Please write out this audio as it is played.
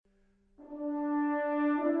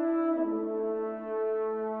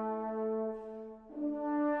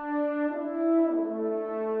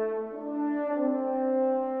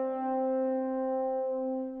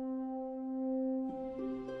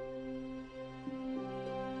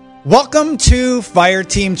Welcome to Fire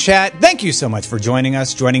Team Chat. Thank you so much for joining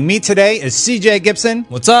us. Joining me today is CJ Gibson.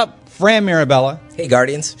 What's up? Fran Mirabella. Hey,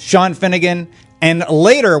 Guardians. Sean Finnegan. And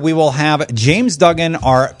later we will have James Duggan,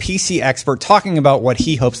 our PC expert, talking about what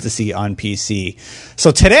he hopes to see on PC.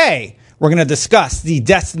 So today we're going to discuss the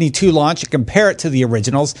Destiny 2 launch and compare it to the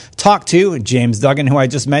originals. Talk to James Duggan, who I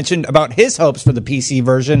just mentioned, about his hopes for the PC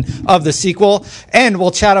version of the sequel. And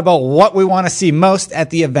we'll chat about what we want to see most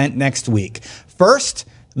at the event next week. First,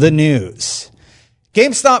 the news.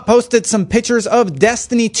 GameStop posted some pictures of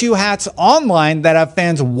Destiny 2 hats online that have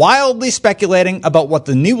fans wildly speculating about what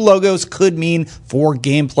the new logos could mean for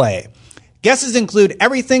gameplay. Guesses include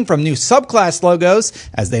everything from new subclass logos,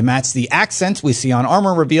 as they match the accents we see on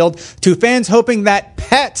armor revealed, to fans hoping that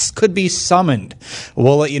pets could be summoned.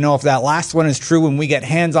 We'll let you know if that last one is true when we get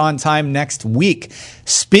hands-on time next week.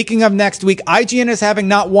 Speaking of next week, IGN is having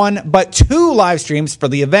not one, but two live streams for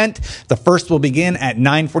the event. The first will begin at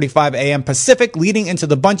 9:45 a.m. Pacific, leading into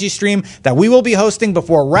the Bungie stream that we will be hosting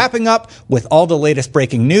before wrapping up with all the latest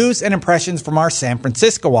breaking news and impressions from our San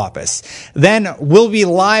Francisco office. Then we'll be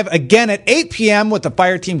live again at 8 p.m. with the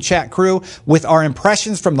Fire Team Chat crew with our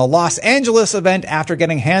impressions from the Los Angeles event after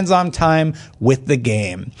getting hands-on time with the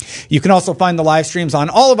game. You can also find the live streams on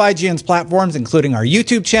all of IGN's platforms, including our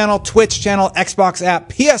YouTube channel, Twitch channel, Xbox app,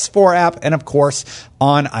 PS4 app, and of course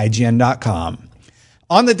on IGN.com.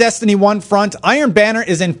 On the Destiny 1 front, Iron Banner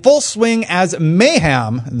is in full swing as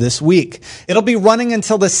Mayhem this week. It'll be running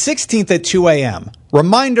until the 16th at 2 a.m.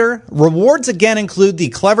 Reminder, rewards again include the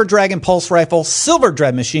Clever Dragon Pulse Rifle, Silver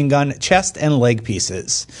Dread Machine Gun, chest and leg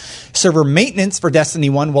pieces. Server maintenance for Destiny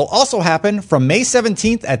 1 will also happen from May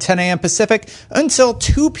 17th at 10 a.m. Pacific until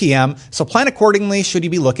 2 p.m., so plan accordingly should you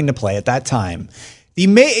be looking to play at that time. The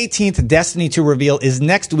May 18th Destiny 2 reveal is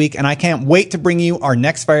next week, and I can't wait to bring you our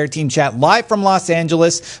next Fire Team Chat live from Los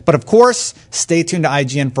Angeles. But of course, stay tuned to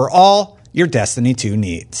IGN for all your Destiny 2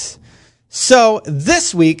 needs. So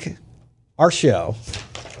this week, our show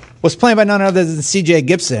was planned by none other than CJ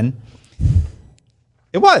Gibson.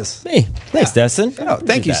 It was. Hey, thanks, Destin. Oh,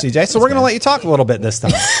 thank you, CJ. So we're going to let you talk a little bit this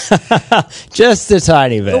time. Just a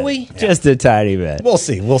tiny bit. Just a tiny bit. We'll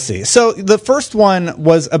see. We'll see. So the first one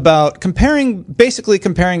was about basically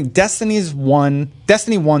comparing Destiny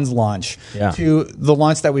 1's launch to the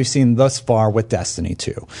launch that we've seen thus far with Destiny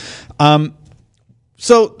 2.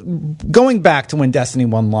 So going back to when Destiny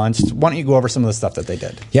 1 launched, why don't you go over some of the stuff that they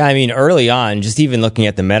did? Yeah, I mean, early on, just even looking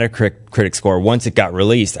at the Metacritic score, once it got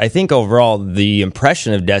released, I think overall the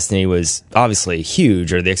impression of Destiny was obviously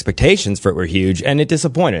huge, or the expectations for it were huge, and it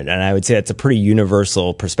disappointed. And I would say that's a pretty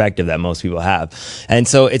universal perspective that most people have. And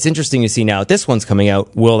so it's interesting to see now that this one's coming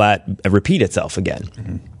out, will that repeat itself again?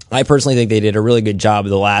 Mm-hmm. I personally think they did a really good job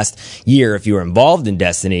the last year, if you were involved in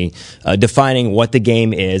Destiny, defining what the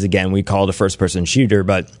game is. Again, we call it a first-person shooter,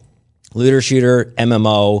 but looter shooter,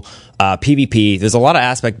 MMO, PvP. There's a lot of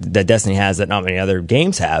aspects that Destiny has that not many other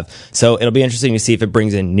games have. So it'll be interesting to see if it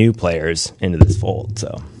brings in new players into this fold.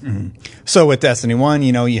 So with Destiny 1,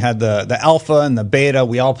 you had the alpha and the beta.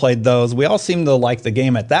 We all played those. We all seemed to like the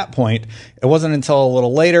game at that point. It wasn't until a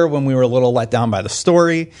little later when we were a little let down by the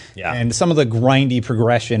story and some of the grindy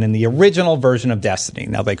progression in the original version of Destiny.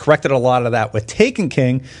 Now, they corrected a lot of that with Taken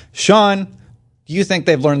King. Sean, do you think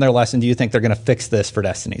they've learned their lesson? Do you think they're going to fix this for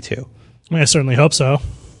Destiny 2? I certainly hope so.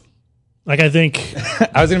 I think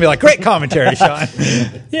I was going to be like, great commentary, Sean.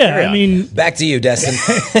 Yeah, I mean, back to you, Destin.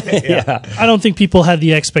 I don't think people had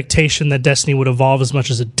the expectation that Destiny would evolve as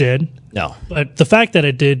much as it did. No. But the fact that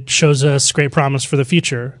it did shows us great promise for the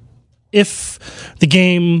future. If the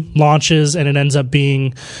game launches and it ends up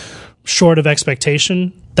being short of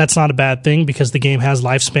expectation, that's not a bad thing, because the game has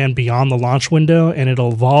lifespan beyond the launch window, and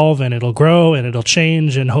it'll evolve and it'll grow and it'll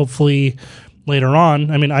change, and hopefully later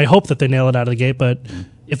on, I mean, I hope that they nail it out of the gate, but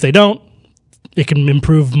if they don't, it can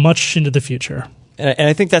improve much into the future. And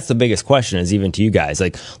I think that's the biggest question, is even to you guys,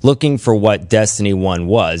 like looking for what Destiny 1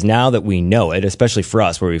 was. Now that we know it, especially for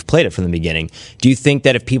us where we've played it from the beginning, do you think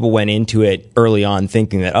that if people went into it early on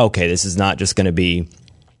thinking that, okay, this is not just going to be,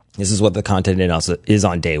 this is what the content is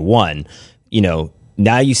on day one,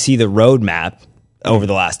 now you see the roadmap over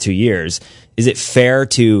the last 2 years. Is it fair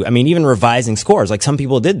to, I mean, even revising scores, like some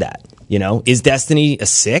people did that, is Destiny a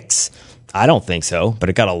 6? I don't think so, but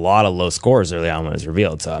it got a lot of low scores early on when it was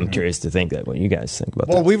revealed. So I'm curious to think that what you guys think about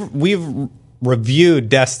that. Well, we've reviewed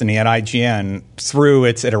Destiny at IGN through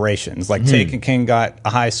its iterations. Like Taken King got a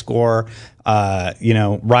high score.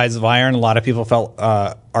 Rise of Iron, a lot of people felt,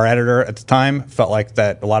 our editor at the time felt like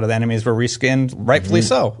that a lot of the enemies were reskinned, rightfully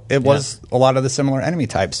so. It was a lot of the similar enemy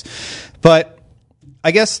types. But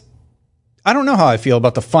I guess I don't know how I feel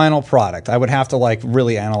about the final product. I would have to like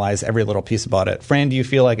really analyze every little piece about it. Fran, do you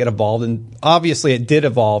feel like it evolved? And obviously it did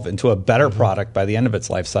evolve into a better product by the end of its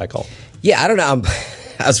life cycle. Yeah, I don't know.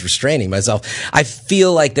 I was restraining myself. I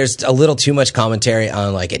feel like there's a little too much commentary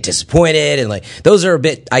on like it disappointed and like those are a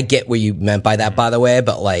bit, I get what you meant by that, by the way,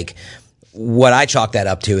 but like what I chalk that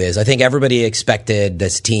up to is I think everybody expected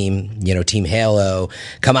this team, Team Halo,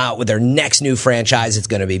 come out with their next new franchise. It's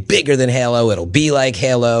going to be bigger than Halo. It'll be like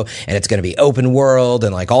Halo, and it's going to be open world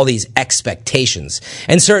and like all these expectations.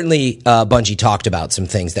 And certainly Bungie talked about some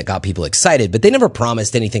things that got people excited, but they never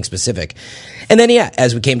promised anything specific. And then, yeah,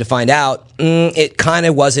 as we came to find out, it kind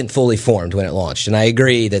of wasn't fully formed when it launched. And I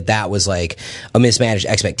agree that was like a mismanaged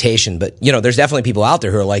expectation. But, there's definitely people out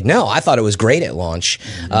there who are like, no, I thought it was great at launch.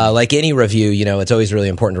 Like any review, it's always really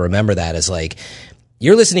important to remember that as like,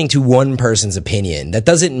 you're listening to one person's opinion. That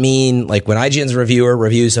doesn't mean like when IGN's reviewer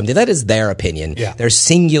reviews something, that is their opinion, their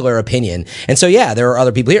singular opinion. And so, yeah, there are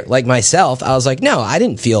other people here like myself. I was like, no, I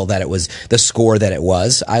didn't feel that it was the score that it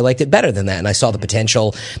was. I liked it better than that. And I saw the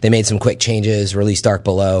potential. They made some quick changes, released Dark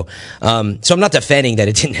Below. So I'm not defending that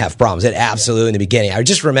it didn't have problems. It absolutely in the beginning. I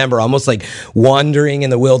just remember almost like wandering in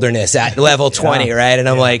the wilderness at level 20, right? And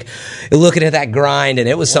I'm like looking at that grind and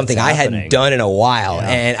it was something I hadn't done in a while.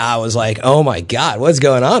 And I was like, oh my God, what's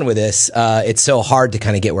going on with this? It's so hard to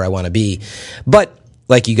kind of get where I want to be. But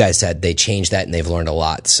like you guys said, they changed that and they've learned a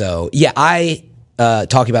lot. So yeah, I,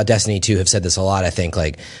 talking about Destiny 2, have said this a lot. I think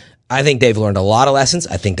they've learned a lot of lessons.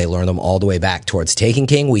 I think they learned them all the way back towards Taken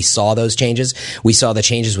King. We saw those changes. We saw the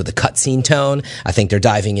changes with the cutscene tone. I think they're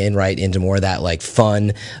diving in right into more of that like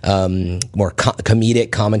fun, more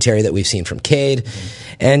comedic commentary that we've seen from Cade.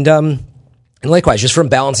 And likewise, just from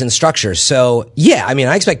balance and structure. So, yeah, I mean,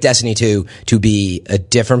 I expect Destiny 2 to be a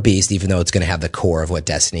different beast, even though it's going to have the core of what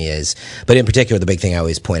Destiny is. But in particular, the big thing I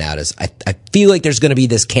always point out is I feel like there's going to be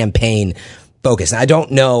this campaign focus. And I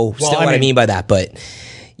don't know what I mean by that, but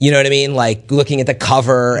you know what I mean? Like looking at the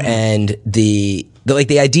cover and the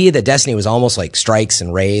idea that Destiny was almost like strikes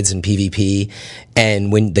and raids and PvP.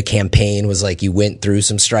 And when the campaign was like you went through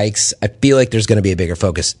some strikes, I feel like there's going to be a bigger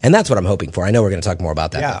focus. And that's what I'm hoping for. I know we're going to talk more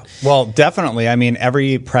about that. Yeah, well, definitely. I mean,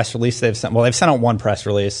 every press release they've sent out one press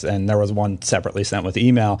release and there was one separately sent with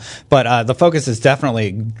email. But the focus is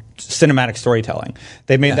definitely cinematic storytelling.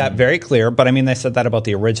 They've made that very clear. But I mean, they said that about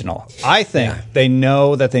the original. I think they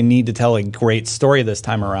know that they need to tell a great story this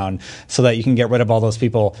time around so that you can get rid of all those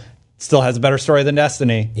people. Still has a better story than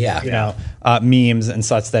Destiny. Memes and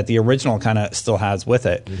such that the original kind of still has with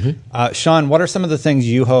it. Sean, what are some of the things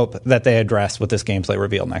you hope that they address with this gameplay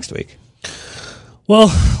reveal next week? Well,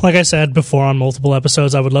 like I said before on multiple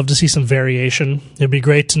episodes, I would love to see some variation. It'd be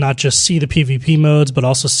great to not just see the PvP modes, but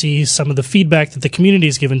also see some of the feedback that the community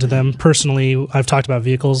has given to them. Personally, I've talked about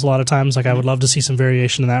vehicles a lot of times. Like I would love to see some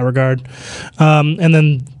variation in that regard. And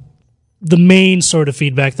then the main sort of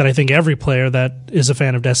feedback that I think every player that is a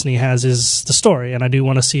fan of Destiny has is the story. And I do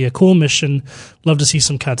want to see a cool mission. Love to see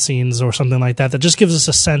some cutscenes or something like that just gives us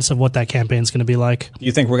a sense of what that campaign is going to be like.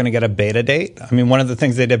 You think we're going to get a beta date? I mean, one of the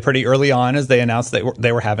things they did pretty early on is they announced that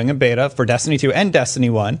they were having a beta for Destiny 2 and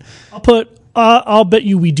Destiny 1. I'll bet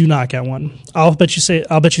you we do not get one. I'll bet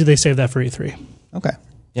you they save that for E3. Okay.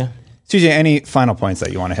 Yeah. CJ, any final points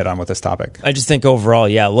that you want to hit on with this topic? I just think overall,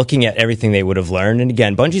 looking at everything they would have learned, and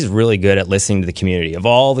again, Bungie's really good at listening to the community. Of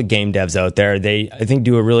all the game devs out there, they, I think,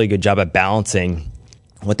 do a really good job at balancing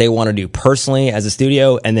what they want to do personally as a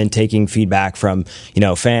studio and then taking feedback from,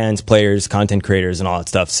 fans, players, content creators, and all that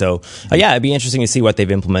stuff. So, it'd be interesting to see what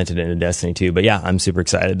they've implemented into Destiny 2. But I'm super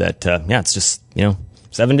excited that, it's just,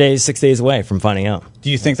 6 days away from finding out.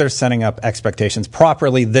 Do you think they're setting up expectations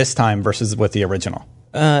properly this time versus with the original?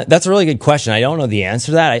 That's a really good question. I don't know the answer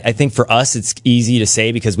to that. I think for us, it's easy to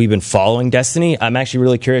say because we've been following Destiny. I'm actually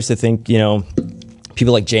really curious to think,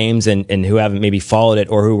 people like James and who haven't maybe followed it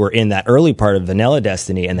or who were in that early part of vanilla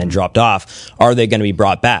Destiny and then dropped off, are they going to be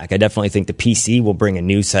brought back? I definitely think the PC will bring a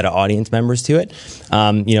new set of audience members to it.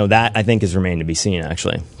 That I think has remained to be seen,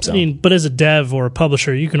 actually. So. I mean, but as a dev or a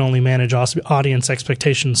publisher, you can only manage audience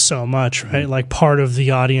expectations so much, right? Like part of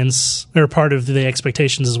the audience or part of the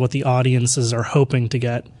expectations is what the audiences are hoping to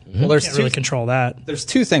get. Well, you can't really control that. There's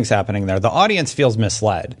two things happening there. The audience feels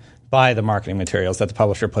misled by the marketing materials that the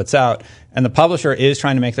publisher puts out, and the publisher is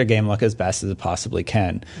trying to make their game look as best as it possibly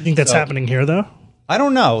can. You think that's happening here, though? I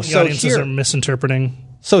don't know. The audiences are misinterpreting.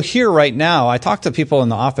 So here right now, I talk to people in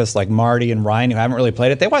the office like Marty and Ryan who haven't really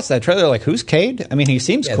played it. They watch that trailer like, who's Cade? I mean, he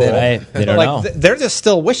seems cool. They don't know. They're just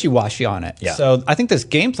still wishy-washy on it. Yeah. So I think this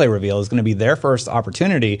gameplay reveal is going to be their first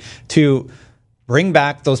opportunity to bring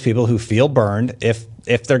back those people who feel burned if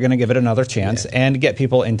they're going to give it another chance and get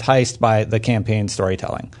people enticed by the campaign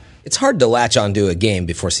storytelling. it's hard to latch onto a game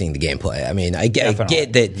before seeing the gameplay. I mean, I get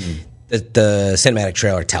that the cinematic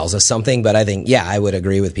trailer tells us something, but I think, I would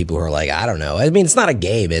agree with people who are like, I don't know. I mean, it's not a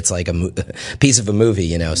game. It's like a piece of a movie,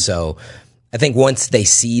 you know? So I think once they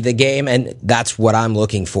see the game, and that's what I'm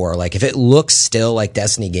looking for, like if it looks still like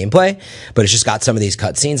Destiny gameplay, but it's just got some of these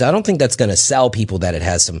cutscenes, I don't think that's going to sell people that it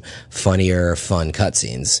has some funnier, fun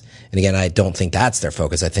cutscenes. And again, I don't think that's their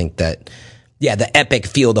focus. I think that, the epic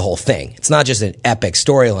feel, the whole thing. It's not just an epic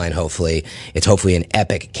storyline, hopefully. It's hopefully an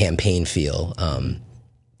epic campaign feel.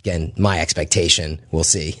 Again, my expectation. We'll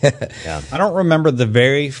see. I don't remember the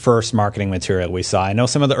very first marketing material we saw. I know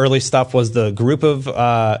some of the early stuff was the group of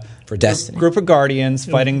for Destiny, group of Guardians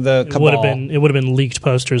fighting the Cabal. It would have been leaked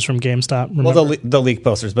posters from GameStop. Remember? Well, the leaked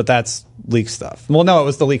posters, but that's leaked stuff. Well, no, it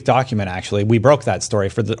was the leaked document. Actually, we broke that story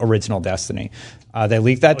for the original Destiny. They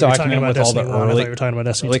leaked that document with all the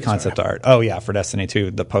early concept art. Oh yeah, for Destiny 2,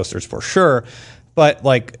 the posters for sure. But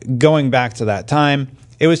like going back to that time,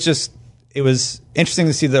 it was interesting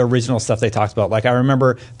to see the original stuff they talked about. Like I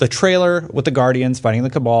remember the trailer with the Guardians fighting the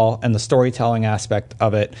Cabal and the storytelling aspect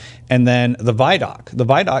of it. And then the Vidoc. The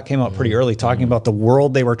Vidoc came out pretty early talking about the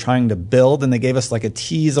world they were trying to build, and they gave us like a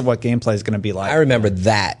tease of what gameplay is going to be like. I remember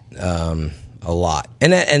that a lot.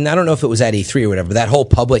 And I don't know if it was at E3 or whatever, but that whole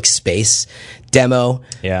public space demo.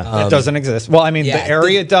 It doesn't exist. Well, I mean, the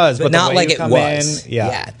area does, but not like it was.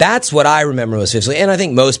 That's what I remember most vividly. And I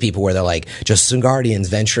think most people were, they're like, just some Guardians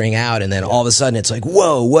venturing out, and then all of a sudden it's like,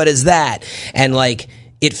 whoa, what is that? And like,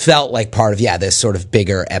 it felt like part of, this sort of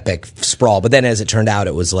bigger epic sprawl. But then as it turned out,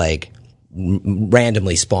 it was like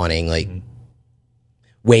randomly spawning, like,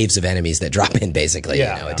 waves of enemies that drop in, basically.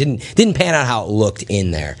 It didn't pan out how it looked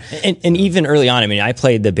in there. And even early on, I mean, I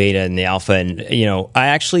played the beta and the alpha, and I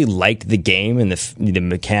actually liked the game and the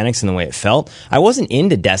mechanics and the way it felt. I wasn't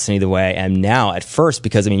into Destiny the way I am now at first,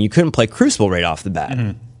 because I mean, you couldn't play Crucible right off the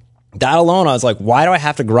bat. That alone, I was like, why do I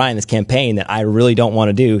have to grind this campaign that I really don't want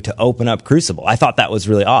to do to open up Crucible? I thought that was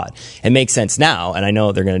really odd. It makes sense now, and I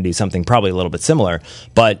know they're going to do something probably a little bit similar.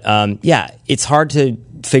 But it's hard to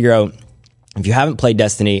figure out, if you haven't played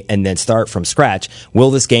Destiny and then start from scratch,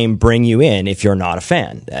 will this game bring you in if you're not a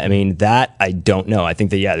fan? I mean, that I don't know. I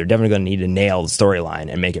think that, they're definitely going to need to nail the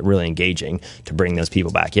storyline and make it really engaging to bring those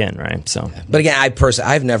people back in, right? So, but again, I get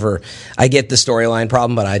the storyline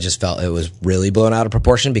problem, but I just felt it was really blown out of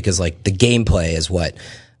proportion, because like the gameplay is what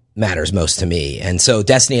matters most to me. And so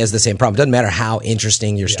Destiny has the same problem. It doesn't matter how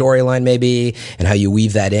interesting your storyline may be and how you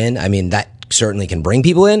weave that in. I mean, that certainly can bring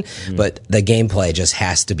people in, but the gameplay just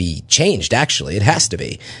has to be changed. Actually, it has to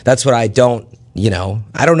be. That's what I don't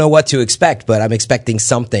know what to expect, but I'm expecting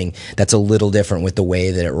something that's a little different with the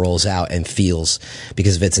way that it rolls out and feels.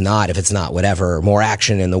 Because if it's not whatever, more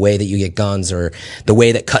action in the way that you get guns, or the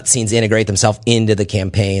way that cutscenes integrate themselves into the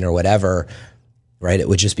campaign, or whatever, right? It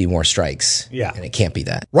would just be more strikes. Yeah. And it can't be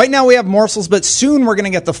that. Right now we have morsels, but soon we're going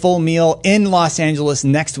to get the full meal in Los Angeles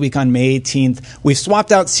next week on May 18th. We've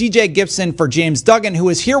swapped out CJ Gibson for James Duggan, who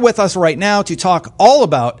is here with us right now to talk all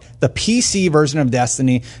about the PC version of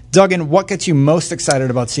Destiny. Duggan, what gets you most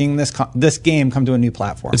excited about seeing this game come to a new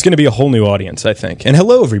platform? It's going to be a whole new audience, I think. And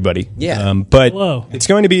hello, everybody. Yeah. But hello. It's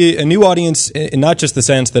going to be a new audience, in not just the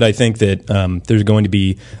sense that I think that there's going to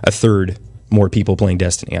be a third more people playing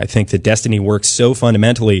Destiny. I think that Destiny works so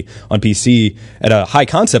fundamentally on PC at a high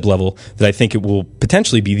concept level that I think it will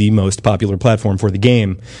potentially be the most popular platform for the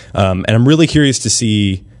game. And I'm really curious to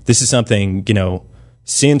see, this is something,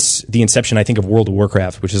 since the inception, I think, of World of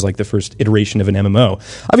Warcraft, which is like the first iteration of an MMO.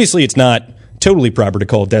 Obviously, it's not totally proper to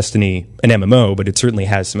call Destiny an MMO, but it certainly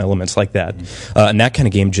has some elements like that. And that kind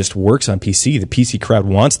of game just works on PC. The PC crowd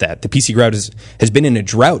wants that. The PC crowd has been in a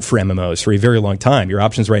drought for MMOs for a very long time. Your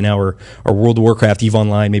options right now are World of Warcraft, EVE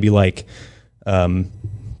Online, maybe like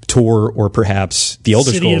Tor, or perhaps the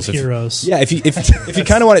Elder Scrolls. City of Heroes. Yeah, if you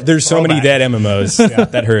kind of want it, there's so many dead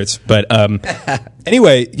MMOs that hurts. But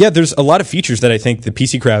anyway, there's a lot of features that I think the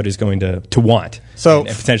PC crowd is going to want and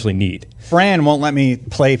potentially need. Fran won't let me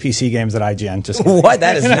play PC games at IGN. Just what?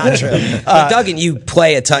 That is not true. Duggan, you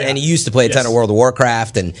play a ton, and you used to play a ton of World of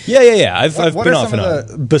Warcraft. And I've what been are off some and of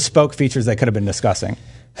on. the bespoke features they could have been discussing?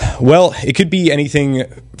 Well, it could be anything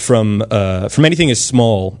from anything as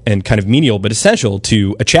small and kind of menial but essential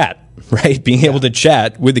to a chat, right? Being able to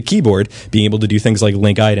chat with the keyboard, being able to do things like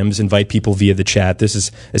link items, invite people via the chat. This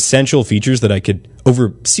is essential features that I could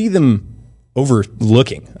see them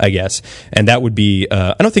overlooking, I guess, and that would be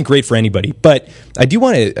I don't think great for anybody. But I do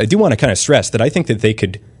want to kind of stress that I think that they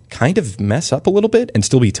could kind of mess up a little bit and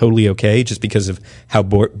still be totally okay, just because of how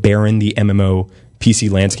barren the MMO PC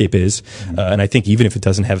landscape is. And I think even if it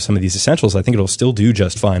doesn't have some of these essentials, I think it'll still do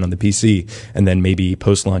just fine on the PC. And then maybe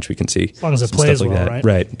post-launch we can see as long as it some plays stuff like well, that. right?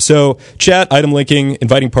 Right. So chat, item linking,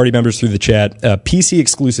 inviting party members through the chat, PC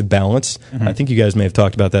exclusive balance. I think you guys may have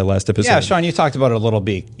talked about that last episode. Yeah, Sean, you talked about it a little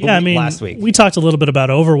bit last week. We talked a little bit about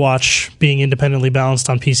Overwatch being independently balanced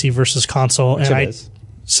on PC versus console, Which and it is.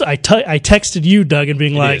 I texted you, Doug, and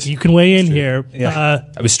being like, is. you can weigh in here. Yeah.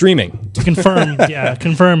 I was streaming. To confirm,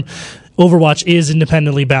 confirm Overwatch is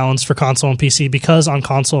independently balanced for console and PC, because on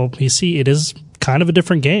console and PC it is kind of a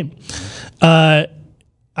different game.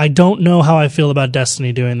 I don't know how I feel about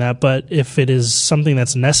Destiny doing that, but if it is something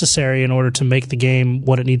that's necessary in order to make the game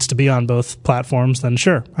what it needs to be on both platforms, then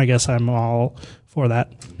sure, I guess I'm all for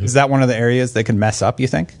that. Is that one of the areas they could mess up, you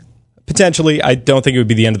think? Potentially, I don't think it would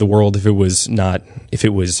be the end of the world if it was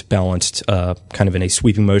balanced kind of in a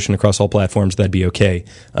sweeping motion across all platforms. That'd be okay,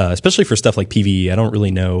 especially for stuff like PvE. I don't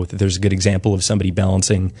really know that there's a good example of somebody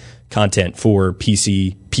balancing content for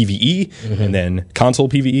PC PvE and then console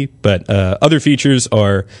PvE. But other features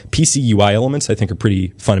are PC UI elements. I think are pretty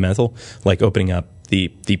fundamental, like opening up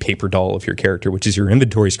the paper doll of your character, which is your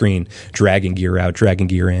inventory screen, dragging gear out, dragging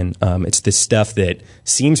gear in. It's this stuff that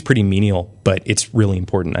seems pretty menial, but it's really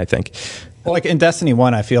important, I think. Well, like in Destiny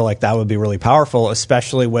 1, I feel like that would be really powerful,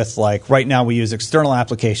 especially with like right now we use external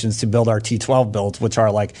applications to build our T12 builds, which are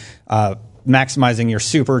like maximizing your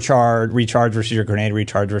supercharge recharge versus your grenade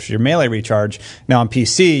recharge versus your melee recharge. Now on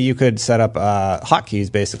PC, you could set up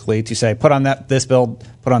hotkeys basically to say put on this build,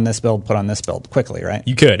 put on this build, put on this build quickly, right?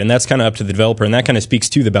 You could, and that's kind of up to the developer, and that kind of speaks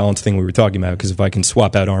to the balance thing we were talking about, because if I can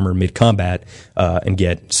swap out armor mid-combat and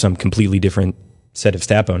get some completely different set of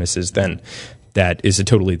stat bonuses, then that's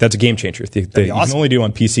a game changer. You can only do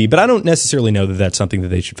on PC, but I don't necessarily know that that's something that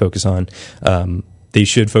they should focus on. They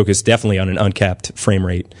should focus definitely on an uncapped frame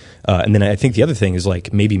rate. And then I think the other thing is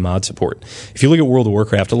like maybe mod support. If you look at World of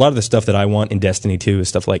Warcraft, a lot of the stuff that I want in Destiny 2 is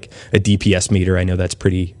stuff like a DPS meter. I know that's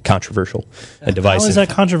pretty controversial and divisive. How is that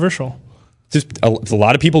controversial? Just a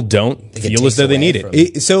lot of people don't feel as though they need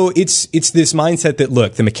it. So it's this mindset that,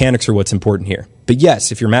 look, the mechanics are what's important here. But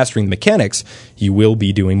yes, if you're mastering the mechanics, you will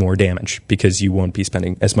be doing more damage because you won't be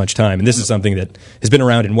spending as much time. And this is something that has been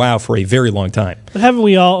around in WoW for a very long time. But haven't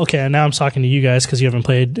we all... Okay, now I'm talking to you guys because you haven't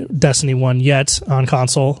played Destiny 1 yet on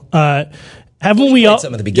console. Haven't we all...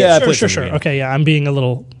 Some of the beginning. Yeah, Sure. Okay, yeah, I'm being a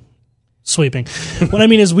little... sweeping. What I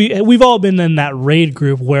mean is we've all been in that raid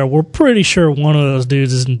group where we're pretty sure one of those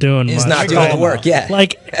dudes isn't doing much. He's not doing the work, yeah.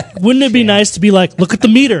 Like, wouldn't it be nice to be like, look at the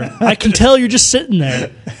meter. I can tell you're just sitting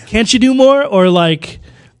there. Can't you do more? Or like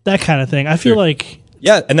that kind of thing. I feel like...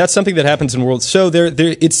 Yeah, and that's something that happens in World. So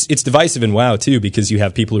it's divisive in WoW too, because you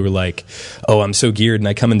have people who are like, "Oh, I'm so geared, and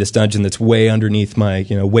I come in this dungeon that's way underneath my,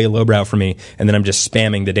 way lowbrow for me, and then I'm just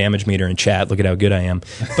spamming the damage meter in chat. Look at how good I am."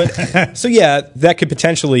 But so yeah, that could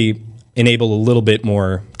potentially enable a little bit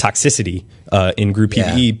more toxicity in group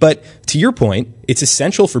PvE. But to your point, it's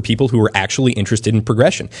essential for people who are actually interested in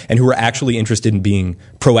progression and who are actually interested in being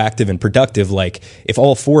proactive and productive. Like, if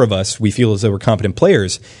all four of us, we feel as though we're competent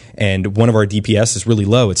players and one of our DPS is really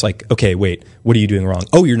low, it's like, okay, wait, what are you doing wrong?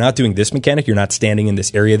 Oh, you're not doing this mechanic? You're not standing in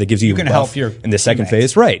this area that gives you a can buff help your in the second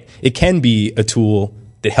teammates. phase? Right. It can be a tool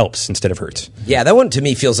that helps instead of hurts. Yeah, that one to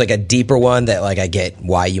me feels like a deeper one that like I get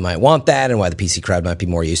why you might want that and why the PC crowd might be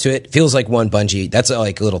more used to it. Feels like one Bungie, that's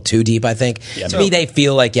like a little too deep, I think. To me, they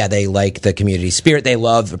feel like, they like the community spirit. They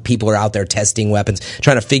love people are out there testing weapons,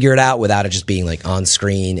 trying to figure it out without it just being like on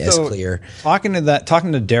screen as clear. Talking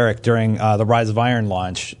to Derek during the Rise of Iron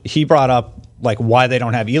launch, he brought up like why they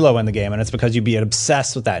don't have ELO in the game, and it's because you'd be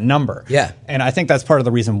obsessed with that number. Yeah. And I think that's part of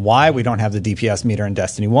the reason why we don't have the DPS meter in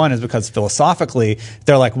Destiny 1 is because philosophically,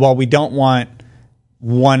 they're like, well, we don't want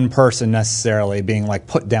one person necessarily being like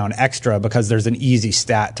put down extra because there's an easy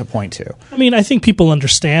stat to point to. I mean, I think people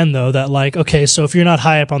understand though that like, okay, so if you're not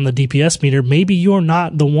high up on the DPS meter, maybe you're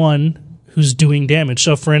not the one who's doing damage.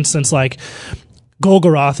 So for instance, like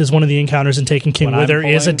Golgoroth is one of the encounters in Taken King where there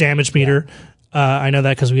is a damage meter. I know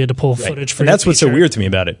that because we had to pull footage for And that's what's so weird to me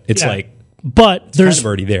about it. It's like, but there's kind of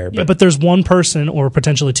already there. But there's one person or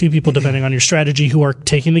potentially two people, depending on your strategy, who are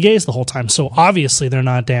taking the gaze the whole time. So obviously they're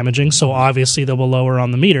not damaging. So obviously they will lower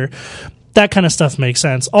on the meter. That kind of stuff makes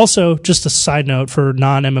sense. Also, just a side note for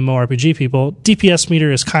non-MMORPG people, DPS meter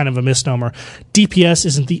is kind of a misnomer. DPS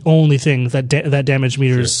isn't the only thing that that damage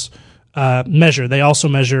meters measure. They also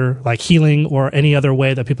measure like healing or any other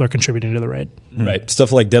way that people are contributing to the raid. Right.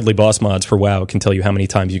 Stuff like deadly boss mods for WoW can tell you how many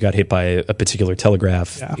times you got hit by a particular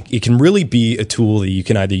telegraph. Yeah. It can really be a tool that you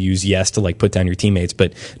can either use to like put down your teammates,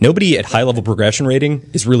 but nobody at high level progression rating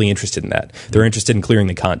is really interested in that. They're interested in clearing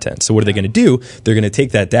the content. So what are they going to do? They're going to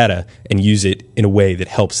take that data and use it in a way that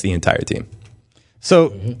helps the entire team.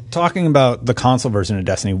 So, talking about the console version of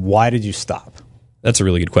Destiny, why did you stop? That's a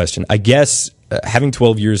really good question. I guess having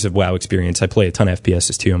 12 years of WoW experience, I play a ton of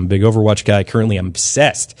FPSs too. I'm a big Overwatch guy. Currently, I'm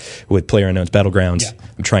obsessed with PlayerUnknown's Battlegrounds. Yeah.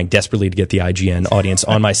 I'm trying desperately to get the IGN audience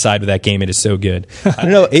on my side with that game. It is so good. I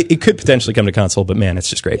don't know. It could potentially come to console, but man, it's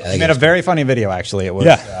just great. You made a very funny video, actually. It was,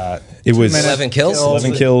 it was 11 kills.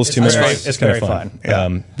 11 kills, 2 minutes. It's very fun.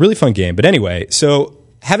 Yeah. Really fun game. But anyway, so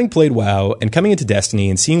having played WoW and coming into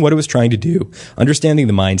Destiny and seeing what it was trying to do, understanding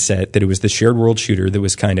the mindset that it was the shared world shooter that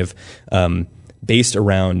was kind of based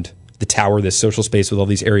around the tower, this social space with all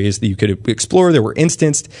these areas that you could explore that were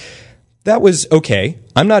instanced. That was okay.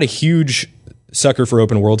 I'm not a huge sucker for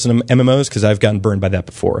open worlds in MMOs because I've gotten burned by that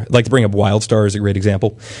before. I'd like to bring up WildStar as a great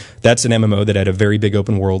example. That's an MMO that had a very big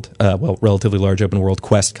open world, relatively large open world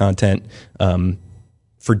quest content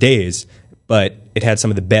for days, but it had some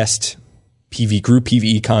of the best group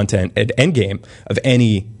PvE content at endgame of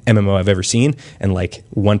any MMO I've ever seen, and like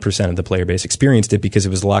 1% of the player base experienced it because it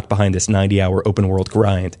was locked behind this 90-hour open world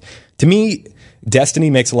grind. To me, Destiny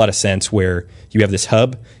makes a lot of sense where you have this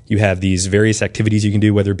hub, you have these various activities you can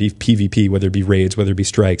do, whether it be PvP, whether it be raids, whether it be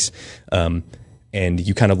strikes, and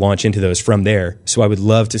you kind of launch into those from there. So I would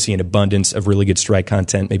love to see an abundance of really good strike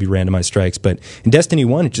content, maybe randomized strikes. But in Destiny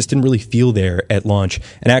 1, it just didn't really feel there at launch.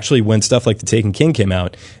 And actually, when stuff like The Taken King came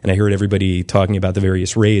out, and I heard everybody talking about the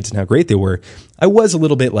various raids and how great they were, I was a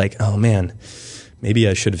little bit like, oh man, maybe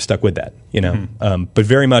I should have stuck with that, you know? But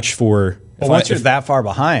very much for... But once you're that far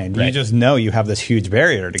behind, you just know you have this huge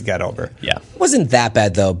barrier to get over. Yeah. Wasn't that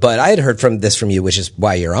bad though, but I had heard from you, which is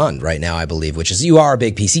why you're on right now, I believe, which is you are a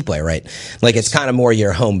big PC player, right? Like it's kind of more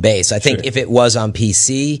your home base. I think if it was on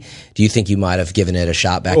PC, do you think you might have given it a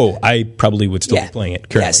shot back then? I probably would still be playing it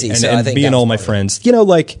currently. Yeah, see, and, so and I think me and all my friends, you know,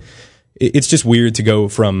 like it's just weird to go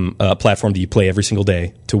from a platform that you play every single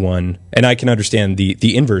day to one. And I can understand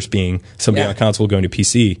the inverse being somebody on a console going to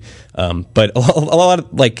PC. But a lot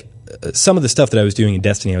of like, some of the stuff that I was doing in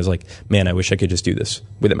Destiny, I was like, man, I wish I could just do this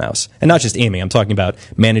with a mouse. And not just aiming. I'm talking about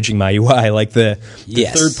managing my UI. Like the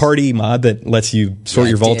third-party mod that lets you sort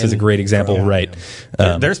your vault is a great example, right?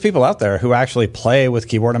 There's people out there who actually play with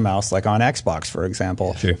keyboard and mouse, like on Xbox, for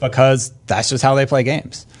example, because that's just how they play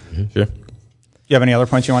games. Sure. You have any other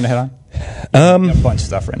points you want to hit on? You have a bunch of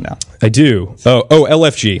stuff written down. I do. Oh,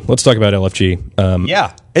 LFG. Let's talk about LFG.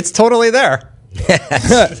 Yeah, it's totally there.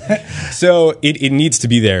 So it needs to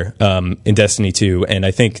be there in Destiny 2, and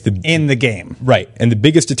I think in the game, right? And the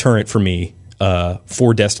biggest deterrent for me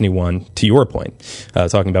for Destiny 1, to your point,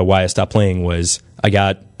 talking about why I stopped playing, was I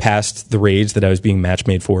got past the raids that I was being match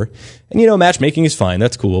made for, and you know, matchmaking is fine,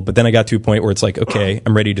 that's cool. But then I got to a point where it's like, okay,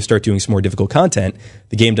 I'm ready to start doing some more difficult content.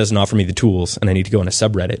 The game doesn't offer me the tools, and I need to go on a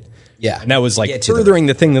subreddit. Yeah, and that was like furthering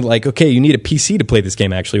the thing that like, okay, you need a PC to play this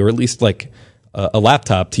game actually, or at least like a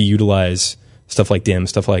laptop to utilize stuff like DIM,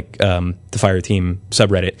 stuff like the Fireteam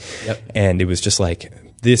subreddit. And it was just like,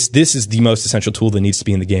 this is the most essential tool that needs to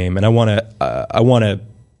be in the game. And I want to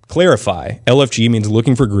clarify, LFG means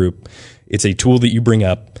looking for group. It's a tool that you bring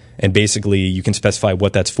up, and basically you can specify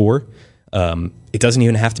what that's for. It doesn't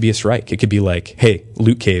even have to be a strike. It could be like, hey,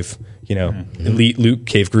 loot cave, you know, elite loot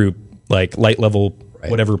cave group, like light level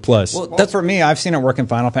whatever plus. Well, that's for me. I've seen it work in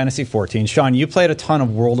Final Fantasy 14. Sean, you played a ton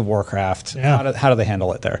of World of Warcraft. Yeah. How do they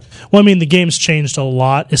handle it there? Well, I mean, the game's changed a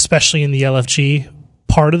lot, especially in the LFG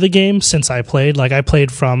part of the game since I played. Like, I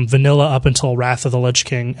played from vanilla up until Wrath of the Lich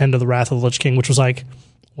King, end of the Wrath of the Lich King, which was like,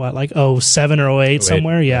 what, like 07 or 08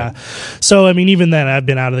 somewhere? Yeah. So, I mean, even then, I've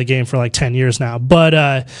been out of the game for like 10 years now. But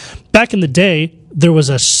back in the day, there was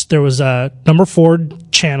a number 4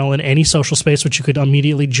 channel in any social space which you could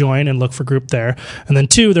immediately join and look for group there. And then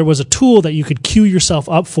 2, there was a tool that you could queue yourself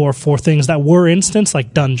up for things that were instance,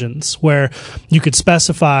 like dungeons, where you could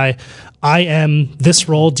specify, I am this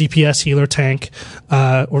role, DPS, healer, tank,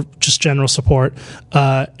 or just general support,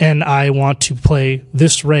 and I want to play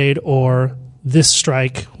this raid or this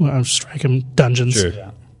strike. Well, I'm striking dungeons. Sure.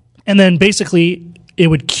 Yeah. And then basically it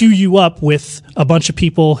would queue you up with a bunch of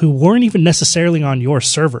people who weren't even necessarily on your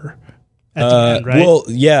server at the end, right? Well,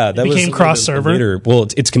 yeah, that became was cross-server. Later. Well,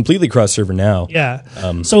 it's completely cross-server now. Yeah.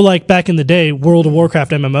 So, like back in the day, World of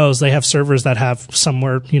Warcraft MMOs, they have servers that have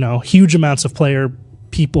somewhere, you know, huge amounts of player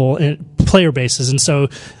bases, and so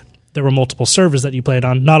there were multiple servers that you played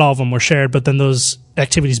on. Not all of them were shared, but then those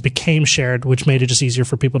activities became shared, which made it just easier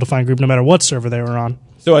for people to find group no matter what server they were on.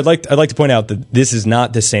 So I'd like to point out that this is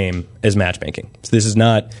not the same as matchmaking. So this is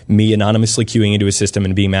not me anonymously queuing into a system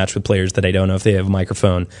and being matched with players that I don't know if they have a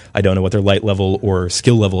microphone. I don't know what their light level or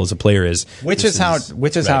skill level as a player is. Which is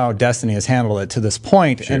how Destiny has handled it to this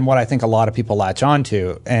point, and what I think a lot of people latch on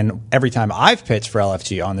to. And every time I've pitched for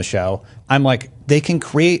LFG on the show, I'm like, they can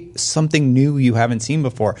create something new you haven't seen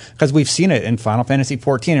before. Because we've seen it in Final Fantasy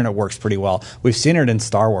XIV and it works pretty well. We've seen it in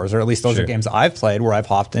Star Wars, or at least those are games I've played where I've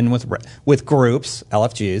hopped in with groups,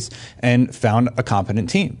 LFGs, and found a competent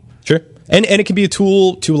team. Sure. And it can be a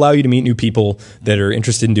tool to allow you to meet new people that are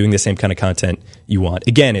interested in doing the same kind of content you want.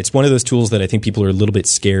 Again, it's one of those tools that I think people are a little bit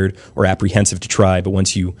scared or apprehensive to try, but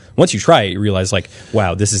once you try it, you realize like,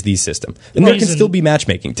 wow, this is the system. And there can still be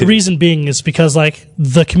matchmaking too. The reason being is because like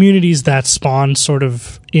the communities that spawned sort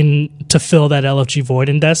of in to fill that LFG void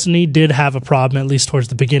in Destiny did have a problem, at least towards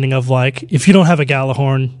the beginning, of like, if you don't have a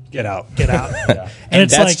Galahorn, Get out. And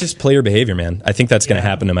it's that's like, just player behavior, man. I think that's going to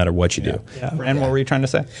happen no matter what you do. And what were you trying to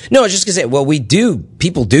say? No, I was just gonna say, well,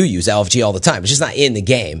 people do use LFG all the time. It's just not in the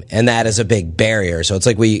game, and that is a big barrier. So it's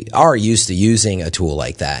like we are used to using a tool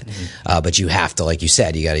like that, but you have to, like you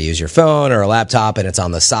said, you got to use your phone or a laptop, and it's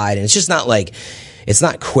on the side, and it's just not like. It's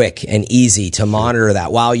not quick and easy to monitor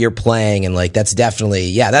that while you're playing, and like that's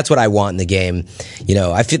definitely that's what I want in the game. You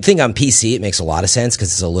know, I think on PC it makes a lot of sense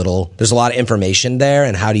because there's a lot of information there,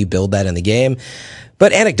 and how do you build that in the game?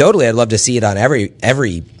 But anecdotally, I'd love to see it on every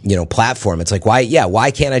platform. It's like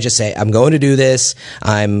why can't I just say I'm going to do this?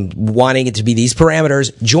 I'm wanting it to be these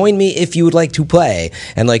parameters. Join me if you would like to play,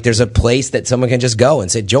 and like there's a place that someone can just go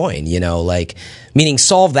and say join. You know, like meaning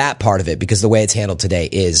solve that part of it, because the way it's handled today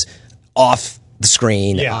is off the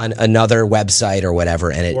screen on another website or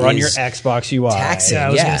whatever, and or on your Xbox UI. Taxing. I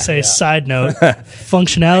was going to say, side note,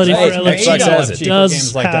 functionality for LFG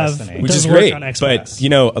does like have, Destiny. Which does is work great. on Xbox. But, you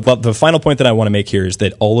know, the final point that I want to make here is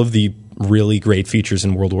that all of the really great features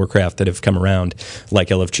in World of Warcraft that have come around, like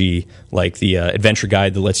LFG, like the adventure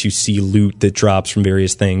guide that lets you see loot that drops from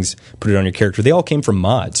various things, put it on your character, they all came from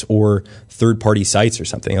mods or third-party sites or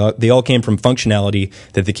something. They all came from functionality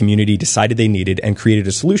that the community decided they needed and created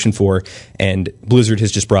a solution for, and Blizzard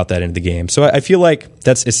has just brought that into the game. So I feel like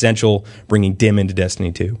that's essential, bringing DIM into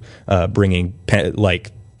Destiny 2, bringing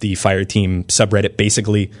like the Fireteam subreddit,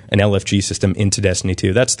 basically an LFG system, into Destiny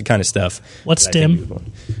 2. That's the kind of stuff. What's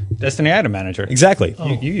DIM? Destiny Item Manager. Exactly.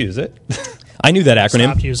 You use it. I knew that acronym.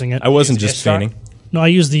 Stopped using it. I wasn't Use just Ishtar? fanning. No, I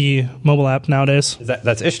use the mobile app nowadays.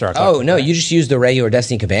 That's Ishtar. Oh no, you just use the regular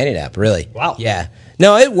Destiny companion app, really? Wow. Yeah.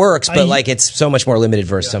 No, it works, but like it's so much more limited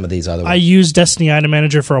versus some of these other ones. I used Destiny Item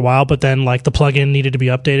Manager for a while, but then like the plugin needed to be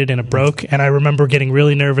updated and it broke. And I remember getting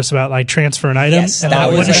really nervous about like transfer an item, Yes, and that it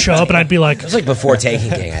was wouldn't like- show up, and I'd be like, It was like before Taken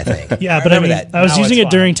King, I think. yeah, but I remember mean, that. I was Now using it's it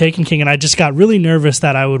during fine. Taken King, and I just got really nervous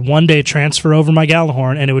that I would one day transfer over my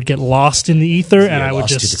Galahorn and it would get lost in the ether, and I would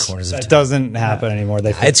Lost to just. the corners of That doesn't happen anymore.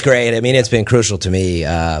 It's great. I mean, it's been crucial to me,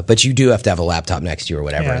 but you do have to have a laptop next to you or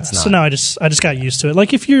whatever. Yeah. It's not. So now I just got used to it.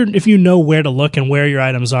 Like if you know where to look and where your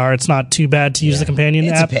items are, it's not too bad to use the companion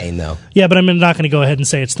it's app. a pain though. Yeah, but I'm not going to go ahead and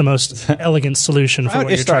say it's the most elegant solution for Right,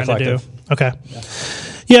 what you're Ishtar trying to do. Collective.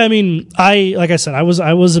 Okay. Yeah, I mean, like I said, I was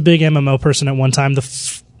a big MMO person at one time.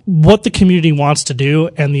 What the community wants to do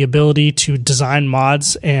and the ability to design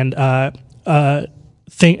mods and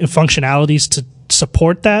functionalities to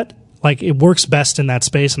support that, like it works best in that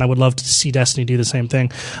space, and I would love to see Destiny do the same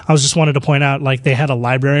thing. I was just wanted to point out, like they had a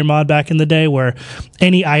library mod back in the day where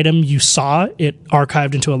any item you saw, it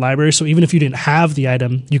archived into a library. So even if you didn't have the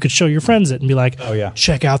item, you could show your friends it and be like, Oh, yeah.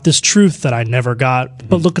 check out this truth that I never got,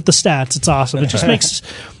 but look at the stats. It's awesome. It just makes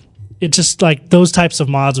it just like those types of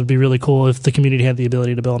mods would be really cool if the community had the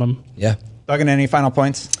ability to build them. Yeah. Duggan, any final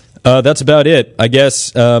points? That's about it. I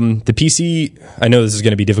guess the PC, I know this is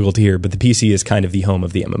going to be difficult to hear, but the PC is kind of the home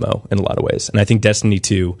of the MMO in a lot of ways. And I think Destiny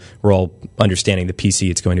 2, we're all understanding the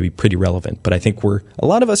PC, it's going to be pretty relevant. But I think a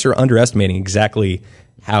lot of us are underestimating exactly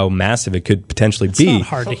how massive it could potentially be not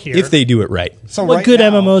hard to hear. if they do it right. So What right good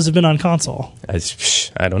now, MMOs have been on console?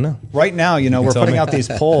 I don't know. Right now, we're tell putting me. out these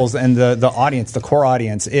polls, and the audience, the core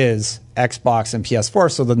audience, is Xbox and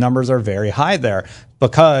PS4. So the numbers are very high there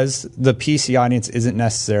because the PC audience isn't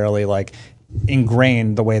necessarily like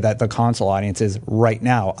ingrained the way that the console audience is right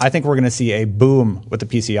now. I think we're going to see a boom with the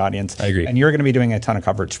PC audience. I agree. And you're going to be doing a ton of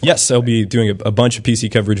coverage for Yes, I'll be doing a bunch of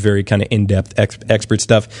PC coverage, very kind of in-depth expert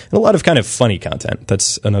stuff, and a lot of kind of funny content.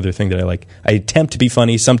 That's another thing that I like. I attempt to be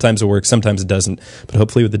funny. Sometimes it works, sometimes it doesn't. But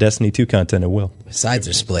hopefully with the Destiny 2 content, it will. Sides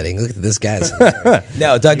are splitting. Look at this guy's.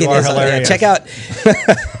 No, Duggan You are is hilarious.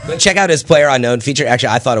 check out his player unknown feature. Actually,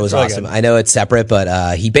 I thought it was Really awesome. good. I know it's separate,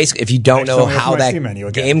 but he basically, if you don't know show me how my that Steam menu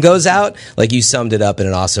again. game goes out, like you summed it up in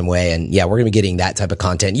an awesome way. And yeah, we're gonna be getting that type of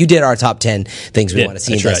content. You did our top 10 things we Did. want to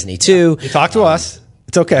see in That's right. Destiny 2. You talk to us.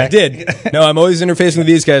 It's okay. I did. No, I'm always interfacing with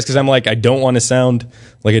these guys because I'm like, I don't want to sound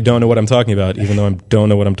like I don't know what I'm talking about, even though I don't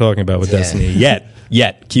know what I'm talking about with Yeah. Destiny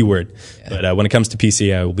yet, keyword. But when it comes to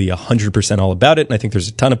PC, I will be 100% all about it, and I think there's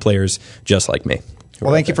a ton of players just like me.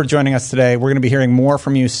 Well, thank you for joining us today. We're going to be hearing more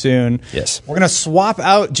from you soon. Yes. We're going to swap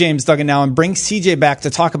out James Duggan now and bring CJ back to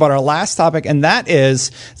talk about our last topic, and that is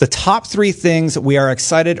the top 3 things we are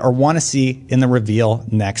excited or want to see in the reveal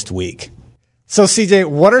next week. So, CJ,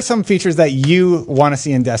 what are some features that you want to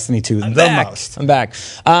see in Destiny 2 most? I'm back.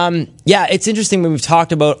 Yeah, it's interesting when we've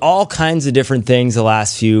talked about all kinds of different things the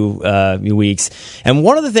last few weeks. And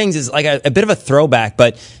one of the things is like a bit of a throwback,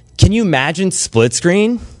 but can you imagine split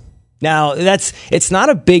screen? Now, it's not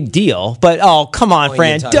a big deal, but come on,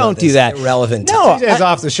 Fran, don't do that. Irrelevant. No, CJ's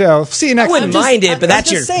off the show. See you next I wouldn't week. mind it, but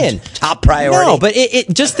that's your top priority. No, but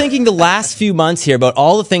it just thinking the last few months here about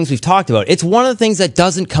all the things we've talked about, it's one of the things that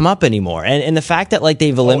doesn't come up anymore. And the fact that like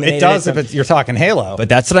they've eliminated It does if you're talking Halo. But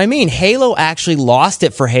that's what I mean. Halo actually lost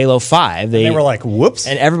it for Halo 5. They were like, whoops.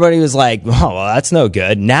 And everybody was like, oh, well, that's no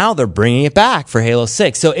good. Now they're bringing it back for Halo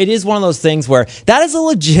 6. So it is one of those things where that is a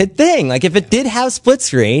legit thing. Like if it did have split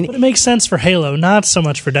screen. But it makes sense for Halo, not so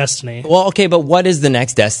much for Destiny. Well, okay, but what is the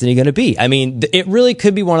next Destiny going to be? I mean, it really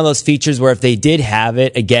could be one of those features where if they did have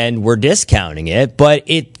it, again, we're discounting it, but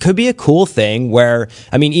it could be a cool thing where,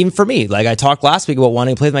 I mean, even for me, like I talked last week about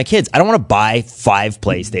wanting to play with my kids. I don't want to buy 5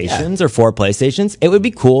 PlayStations or 4 PlayStations. It would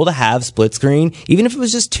be cool to have split screen, even if it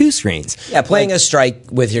was just 2 screens. Yeah, playing a strike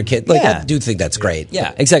with your kid. Like, I do think that's great.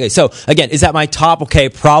 Yeah, exactly. So again, is that my top? Okay,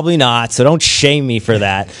 probably not. So don't shame me for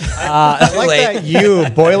that. I like that you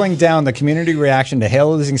boiling down the community reaction to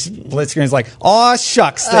Halo losing split screen is like, oh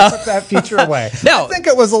shucks, they took that feature away. No. I think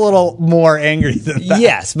it was a little more angry than that.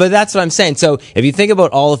 Yes, but that's what I'm saying. So if you think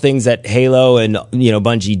about all the things that Halo and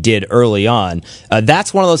Bungie did early on,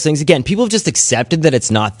 that's one of those things. Again, people have just accepted that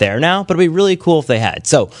it's not there now, but it'd be really cool if they had.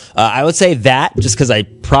 So I would say that, just because I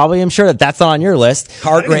probably am sure that that's not on your list.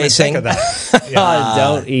 Kart racing. Think of that.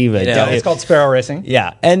 Don't even. It's called Sparrow Racing.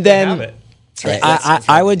 Yeah, and then. Right.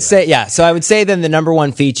 I would say, yeah. So I would say then the number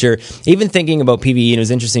one feature, even thinking about PvE, and it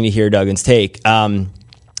was interesting to hear Duggan's take.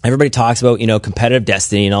 Everybody talks about, competitive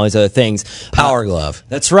Destiny and all these other things. Power Glove.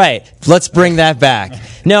 That's right. Let's bring that back.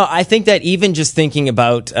 No, I think that even just thinking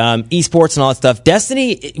about esports and all that stuff,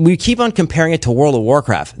 Destiny, we keep on comparing it to World of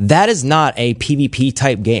Warcraft. That is not a PvP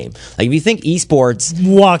type game. Like if you think esports,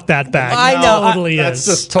 Walk that back. I know, Totally That's is.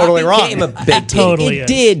 just totally wrong. Became a big Totally it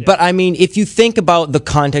is. did, but I mean, if you think about the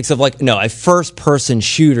context of a first-person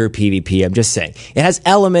shooter PvP, I'm just saying it has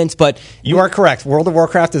elements, but You are correct. World of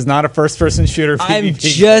Warcraft is not a first-person shooter. I'm PvP.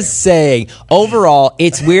 just saying, overall,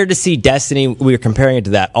 it's weird to see Destiny. We're comparing it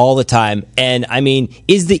to that all the time. And I mean,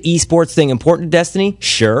 is the esports thing important to Destiny?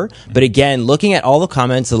 Sure. But again, looking at all the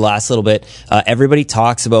comments the last little bit, everybody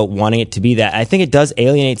talks about wanting it to be that. I think it does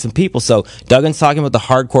alienate some people. So Duggan's talking about the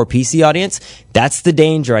hardcore PC audience. That's the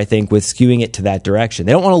danger, I think, with skewing it to that direction.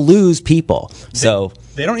 They don't want to lose people. So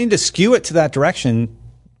They don't need to skew it to that direction.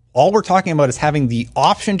 All we're talking about is having the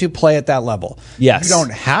option to play at that level. Yes. You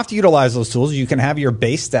don't have to utilize those tools. You can have your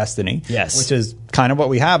base Destiny, Yes. which is kind of what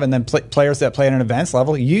we have. And then players that play at an advanced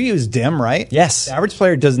level, you use DIM, right? Yes. The average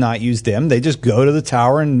player does not use DIM. They just go to the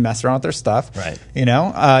tower and mess around with their stuff. Right.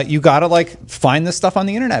 You got to find this stuff on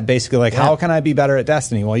the internet, basically. How can I be better at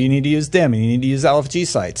Destiny? Well, you need to use DIM and you need to use LFG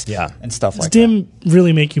sites and stuff like Does DIM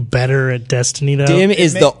really make you better at Destiny, though? DIM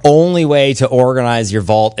is the only way to organize your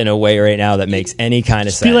vault in a way right now that makes any kind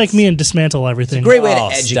of sense. Be like me and dismantle everything. Great way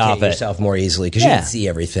to stop educate it. yourself more easily because you Yeah. can see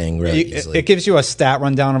everything really that. easily. It gives you a stat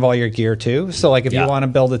rundown of all your gear, too. So, if you want to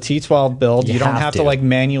build a T12 build, you don't have to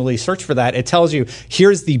manually search for that. It tells you,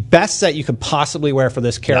 here's the best set you could possibly wear for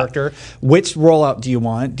this character. Which rollout do you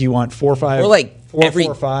want? Do you want 4-5? Or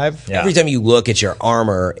Four, 4-5? Every time you look at your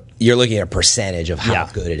armor, you're looking at a percentage of how Yeah.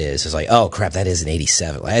 good it is. It's like, oh crap, that is an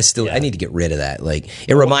 87. I need to get rid of that. Like,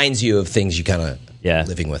 it reminds you of things you kind of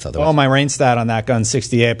living with otherwise. Well, my range stat on that gun's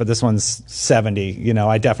 68, but this one's 70.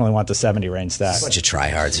 I definitely want the 70 range stat. Bunch of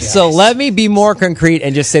tryhards. So let me be more concrete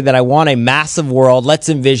and just say that I want a massive world. Let's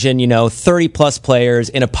envision, 30 plus players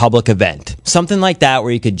in a public event. Something like that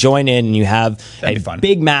where you could join in and you have That'd a be fun.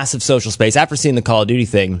 big, massive social space. After seeing the Call of Duty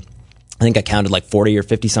thing, I think I counted 40 or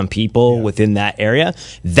 50 some people within that area.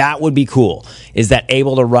 That would be cool. Is that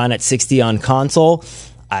able to run at 60 on console?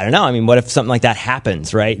 I don't know. I mean, what if something like that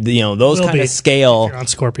happens, right? Those kind of scale. You're on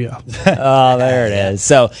Scorpio. Oh, there it is.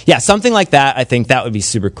 So, yeah, something like that, I think that would be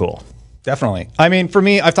super cool. Definitely. I mean, for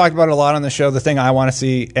me, I've talked about it a lot on the show. The thing I want to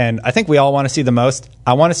see, and I think we all want to see the most,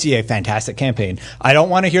 I want to see a fantastic campaign. I don't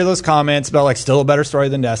want to hear those comments about still a better story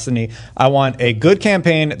than Destiny. I want a good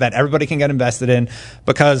campaign that everybody can get invested in,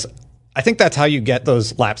 because I think that's how you get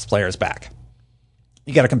those lapsed players back.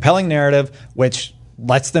 You get a compelling narrative, which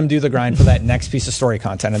lets them do the grind for that next piece of story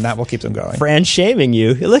content, and that will keep them going. Fran shaming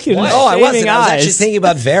you. Look at Oh, I wasn't. I was eyes. actually thinking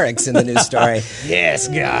about Varix in the news story. Yes,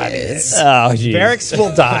 God. Oh, geez. Varix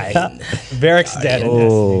will die. Varix dead in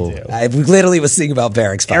Destiny 2. I literally was thinking about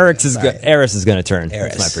Varix. Eris is going to turn.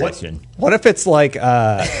 Eris. That's my prediction. What if it's like,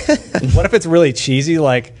 what if it's really cheesy?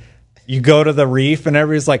 Like, you go to the reef and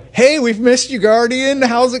everybody's like, "Hey, we've missed you, Guardian.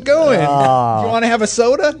 How's it going? Do you want to have a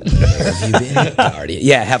soda?" Have you been Guardian?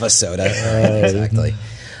 Yeah, have a soda. Exactly.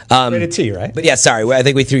 Rated T, right? But yeah, sorry, I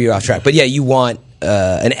think we threw you off track. But yeah, you want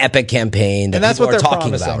an epic campaign that And that's people what are they're talking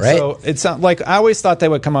promising. about, right? So it's not like I always thought they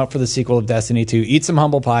would come out for the sequel of Destiny 2, eat some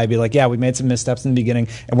humble pie, be like, "Yeah, we made some missteps in the beginning,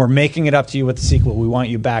 and we're making it up to you with the sequel. We want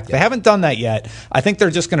you back." They haven't done that yet. I think they're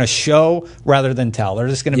just going to show rather than tell. They're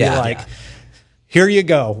just going to be like, "Here you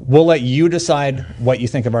go. We'll let you decide what you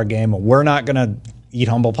think of our game. We're not going to eat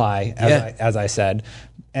humble pie," as I said.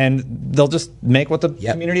 And they'll just make what the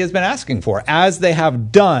community has been asking for, as they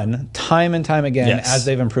have done time and time again, as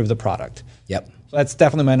they've improved the product. Yep. So that's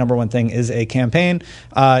definitely my number one thing, is a campaign.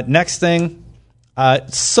 Next thing,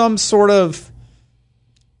 some sort of,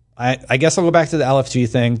 I guess I'll go back to the LFG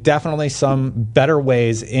thing. Definitely some better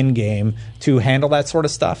ways in game to handle that sort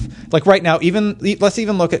of stuff. Like right now, let's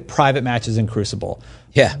even look at private matches in Crucible.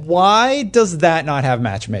 Yeah. Why does that not have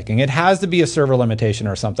matchmaking? It has to be a server limitation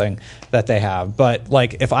or something that they have. But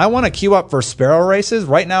like, if I want to queue up for Sparrow races,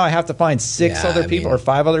 right now I have to find 5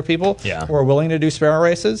 other people who are willing to do Sparrow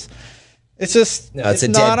races. It's just, it's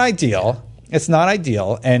not ideal. It's not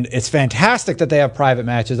ideal, and it's fantastic that they have private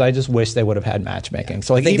matches. I just wish they would have had matchmaking.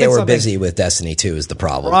 So like, I think they were busy with Destiny 2 is the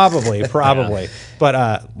problem. Probably.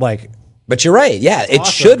 But But you're right. Yeah, it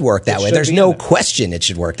should work that way. should There's be no in that. question it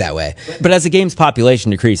should work that way. But as the game's population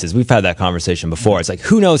decreases, we've had that conversation before. It's like,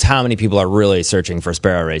 who knows how many people are really searching for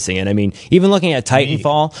Sparrow Racing? And I mean, even looking at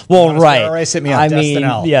Titanfall, well, Want a right. Sparrow Race? Hit me up, I Destin mean,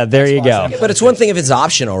 L. yeah, there you go. But it's one thing if it's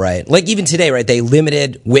optional, right? Like even today, right? They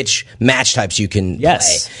limited which match types you can play.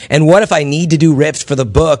 And what if I need to do Rift for the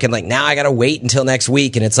book and like now I got to wait until next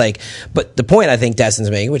week? And it's like, but the point I think Destin's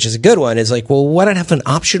making, which is a good one, is like, well, why not have an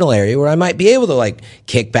optional area where I might be able to like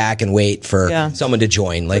kick back and wait for someone to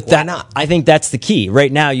join? Like, why not? I think that's the key.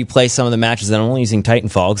 Right now, you play some of the matches that I'm only using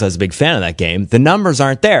Titanfall because I was a big fan of that game. The numbers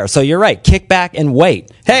aren't there. So you're right. Kick back and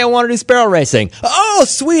wait. Hey, I want to do Sparrow Racing. Oh,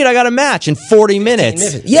 sweet. I got a match in 40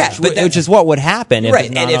 minutes. Yeah, which is what would happen if Right,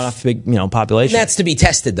 there's not and if- enough big, population. And that's to be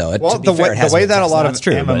tested, though. well, to be fair, it has the way been that a tested. lot of That's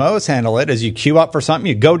true, but- MMOs handle it is you queue up for something,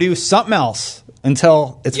 you go do something else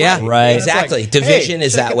until it's ready. right. And it's Exactly. like, Division hey,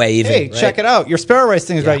 is check that it- way even, Hey, right? check it out. Your Sparrow Race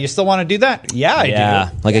thing is right. You still want to do that? Yeah, I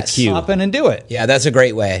do. like Yes. a queue. Hop in and do it. Yeah, that's a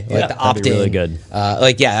great way. Like the that'd opt-in. be really good.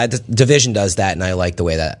 Division does that, and I like the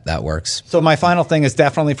way that works. So my final thing is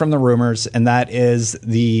definitely from the rumors, and that is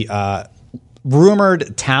the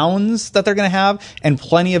rumored towns that they're going to have, and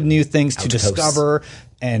plenty of new things to Outposts. discover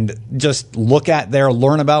and just look at there,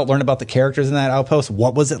 learn about the characters in that outpost.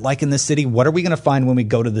 What was it like in the city? What are we going to find when we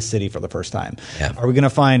go to the city for the first time? Yeah. Are we going to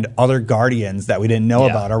find other guardians that we didn't know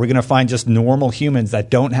about? Are we going to find just normal humans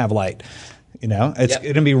that don't have light? It's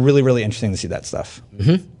going to be really, really interesting to see that stuff.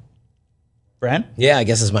 Mm-hmm. Bran? Yeah, I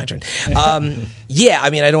guess it's my turn. Yeah,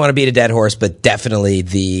 I mean, I don't want to beat a dead horse, but definitely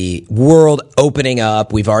the world opening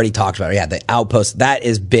up. We've already talked about it. Yeah, the outpost, that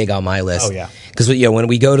is big on my list. Oh, yeah. Because when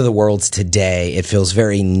we go to the worlds today, it feels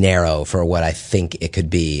very narrow for what I think it could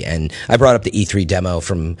be. And I brought up the E3 demo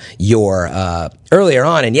from your earlier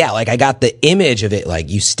on, and yeah, like I got the image of it, like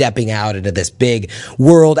you stepping out into this big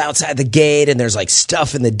world outside the gate, and there's like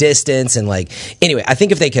stuff in the distance, and like anyway, I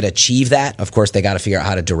think if they could achieve that, of course they got to figure out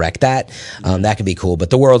how to direct that. That could be cool, but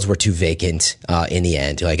the worlds were too vacant in the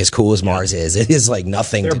end. Like as cool as Mars is, it is like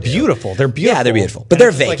nothing. They're to do. beautiful. They're beautiful. Yeah, they're beautiful, but And they're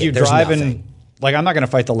it's just vacant. Like you There's drive nothing. like I'm not going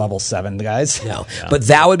to fight the level 7 guys. No, but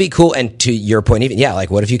that would be cool. And to your point, even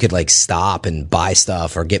like what if you could like stop and buy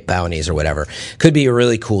stuff or get bounties or whatever? Could be a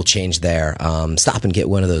really cool change there. Stop and get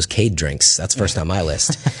one of those Cade drinks. That's first on my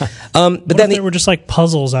list. But What then if there were just like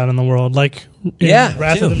puzzles out in the world, like in Yeah,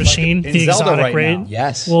 Wrath too. of the Machine, in the Zelda exotic right raid. now.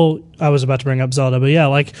 Yes. Well, I was about to bring up Zelda, but yeah,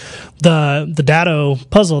 like the Dado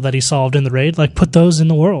puzzle that he solved in the raid, like put those in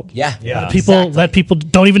the world. yeah, Let people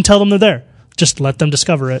don't even tell them they're there. Just let them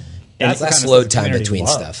discover it. That's the less kind of load stuff the time community between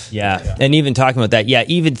loves. stuff. Yeah. And even talking about that,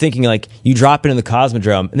 even thinking like you drop into the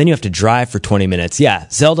Cosmodrome and then you have to drive for 20 minutes. Yeah,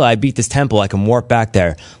 Zelda, I beat this temple, I can warp back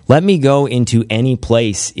there. Let me go into any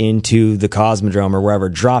place into the Cosmodrome or wherever,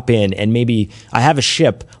 drop in, and maybe I have a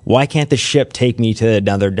ship. Why can't the ship take me to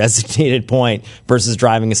another designated point versus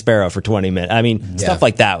driving a Sparrow for 20 minutes? I mean, stuff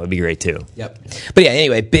like that would be great too. Yep. But yeah,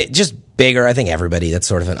 anyway, just bigger. I think everybody, that's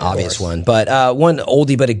sort of an obvious one. But one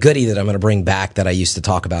oldie but a goodie that I'm going to bring back that I used to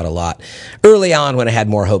talk about a lot early on when I had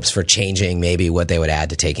more hopes for changing maybe what they would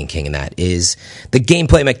add to Taken King, and that is the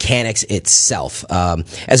gameplay mechanics itself.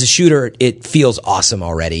 As a shooter, it feels awesome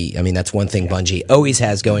already. I mean, that's one thing Bungie always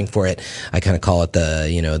has going for it. I kind of call it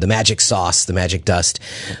the magic sauce, the magic dust.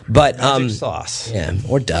 But Magic sauce. yeah,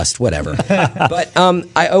 or dust, whatever. But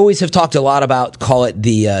I always have talked a lot about, call it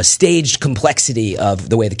the staged complexity of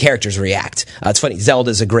the way the characters react. It's funny,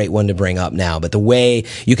 Zelda's a great one to bring up now, but the way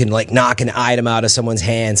you can like knock an item out of someone's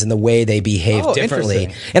hands and the way they behave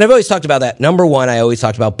differently. And I've always talked about that. Number one, I always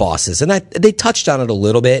talked about bosses, and they touched on it a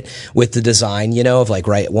little bit with the design, of like,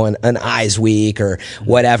 right, an eye's weak or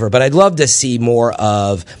whatever. But I'd love to see more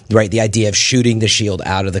of, right, the idea of shooting the shield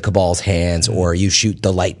out of the Cabal's hands, or you shoot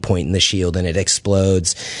the light point in the shield and it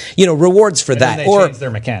explodes. Rewards for that. They change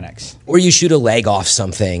their mechanics. Or you shoot a leg off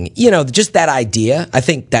something. Just that idea. I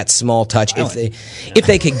think that small touch, if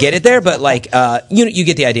they could get it there, but like, you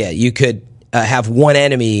get the idea. You could have one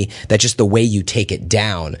enemy that just the way you take it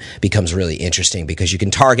down becomes really interesting because you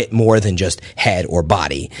can target more than just head or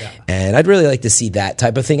body. Yeah. And I'd really like to see that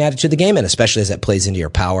type of thing added to the game, and especially as that plays into your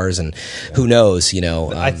powers, and who knows,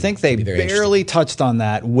 I think they barely touched on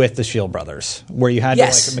that with the Shield Brothers, where you had to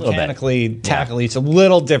like mechanically tackle each a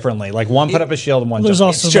little differently. Like one put up a shield and one There's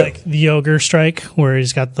just also like the ogre strike where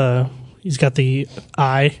he's got the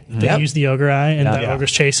eye. They use the ogre eye, and the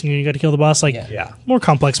ogre's chasing you. You got to kill the boss. Like, more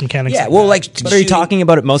complex mechanics. Yeah, well, but are you talking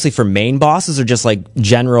about it mostly for main bosses or just like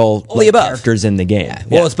general characters in the game? Yeah.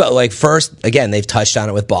 Well, it's about like first, again, they've touched on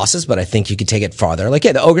it with bosses, but I think you could take it farther. Like,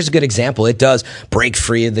 the ogre's a good example. It does break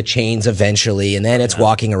free of the chains eventually, and then it's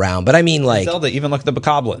walking around. But I mean, like Zelda, even look at the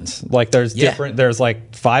bokoblins. Like, there's different. There's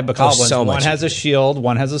like 5 bokoblins. One has a shield,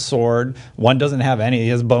 one has a sword, one doesn't have any. He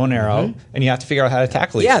has bow and arrow, and you have to figure out how to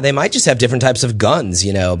tackle. Yeah, they might just have different types of guns,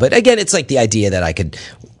 but again, it's like the idea that I could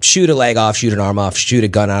shoot a leg off, shoot an arm off, shoot a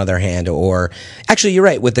gun out of their hand, or actually, you're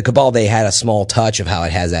right. With the Cabal, they had a small touch of how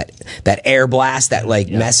it has that air blast that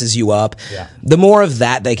messes you up. Yeah. The more of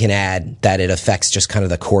that they can add, that it affects just kind of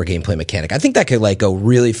the core gameplay mechanic. I think that could like go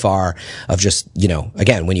really far of just,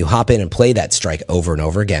 again, when you hop in and play that strike over and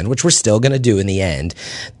over again, which we're still going to do in the end,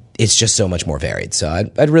 it's just so much more varied. So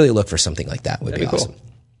I'd really look for something like that. Would be awesome.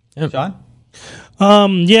 Cool. John?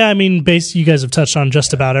 Yeah, I mean, you guys have touched on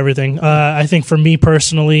just about everything. I think for me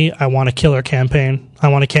personally, I want a killer campaign. I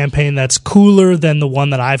want a campaign that's cooler than the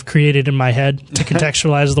one that I've created in my head to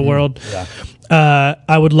contextualize the world. Yeah.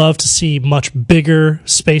 I would love to see much bigger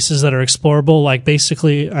spaces that are explorable. Like,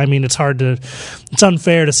 basically, I mean, it's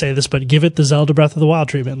unfair to say this, but give it the Zelda Breath of the Wild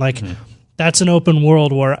treatment. Like, that's an open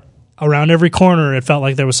world where around every corner it felt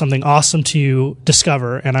like there was something awesome to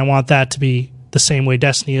discover, and I want that to be the same way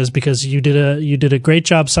Destiny is, because you did a great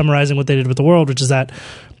job summarizing what they did with the world, which is that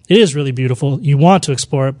it is really beautiful. You want to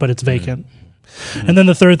explore it, but it's vacant. And then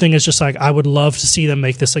the third thing is just like, I would love to see them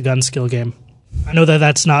make this a gun skill game. I know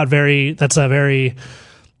that's a very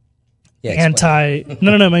anti.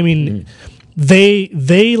 No. I mean,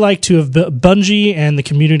 they like to have Bungie and the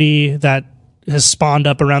community that has spawned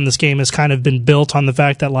up around this game has kind of been built on the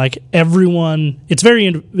fact that like everyone, it's very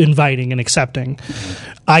inviting and accepting.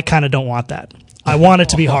 I kind of don't want that. I want it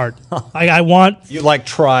to be hard. I want you like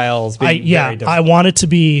trials. Being very different. I want it to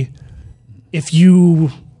be.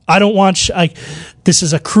 I don't want. This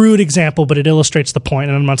is a crude example, but it illustrates the point.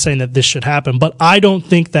 And I'm not saying that this should happen, but I don't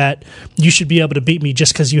think that you should be able to beat me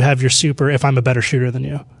just because you have your super. If I'm a better shooter than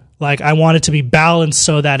you. Like, I want it to be balanced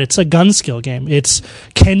so that it's a gun skill game. It's,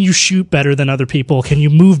 can you shoot better than other people? Can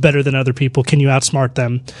you move better than other people? Can you outsmart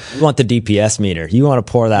them? You want the DPS meter. You want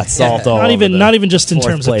to pour that salt all over not even just in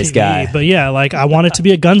terms of PvE, guy. But yeah, like, I want it to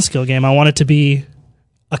be a gun skill game. I want it to be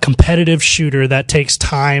a competitive shooter that takes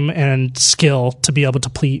time and skill to be able to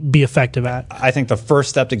be effective at. I think the first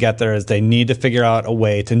step to get there is they need to figure out a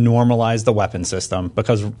way to normalize the weapon system,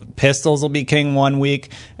 because pistols will be king 1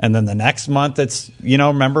 week, and then the next month it's,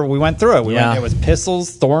 remember we went through it. It was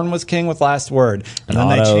pistols, Thorn was king with Last Word, and then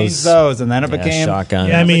they changed those, and then it became shotgun.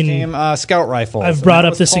 Yeah, I mean, became scout rifles. I've brought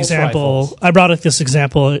up this example. I brought up this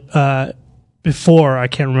example before. I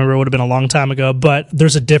can't remember. It would have been a long time ago, but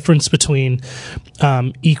there's a difference between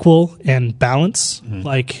equal and balance.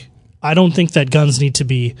 Like, I don't think that guns need to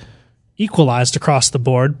be equalized across the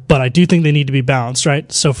board, but I do think they need to be balanced,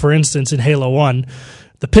 right? So, for instance, in Halo 1,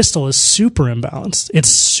 the pistol is super imbalanced. It's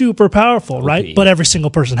super powerful, right? But every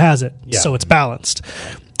single person has it, so it's balanced.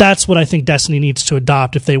 That's what I think Destiny needs to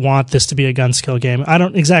adopt if they want this to be a gun skill game. I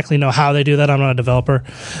don't exactly know how they do that. I'm not a developer,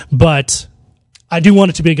 but I do want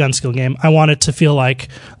it to be a gun skill game. I want it to feel like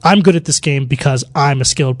I'm good at this game because I'm a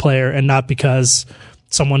skilled player and not because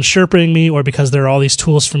someone's sherping me or because there are all these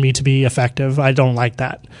tools for me to be effective. I don't like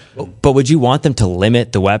that. But would you want them to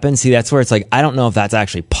limit the weapons? See, that's where it's like, I don't know if that's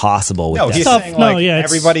actually possible with No, that. he's Stuff- saying no, like yeah, it's-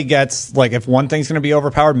 everybody gets like if one thing's going to be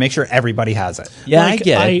overpowered, make sure everybody has it. Yeah, I Like,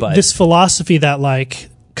 get it, but this philosophy that like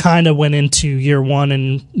kind of went into year 1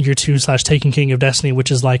 and year 2 / Taken King of Destiny,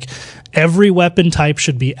 which is like every weapon type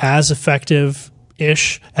should be as effective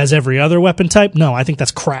ish as every other weapon type. No, I think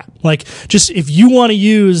that's crap. Like, just if you want to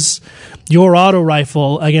use your auto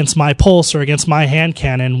rifle against my pulse or against my hand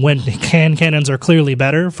cannon when hand cannons are clearly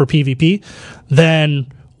better for PvP, then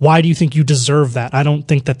why do you think you deserve that? I don't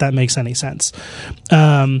think that makes any sense. You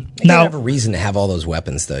Now, have a reason to have all those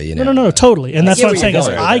weapons, though. You know, no, totally. And that's get what I'm where you're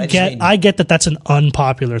saying is going, but I get that that's an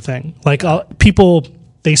unpopular thing. Like people,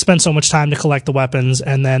 they spend so much time to collect the weapons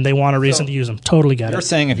and then they want a reason to use them. Totally get You're it.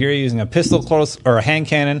 saying if you're using a pistol close or a hand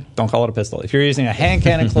cannon, don't call it a pistol. If you're using a hand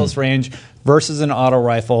cannon close range versus an auto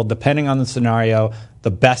rifle, depending on the scenario,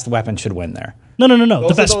 the best weapon should win there. No. The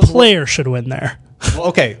Those are best those player should win there. Well,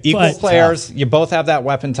 okay, equal But- players, you both have that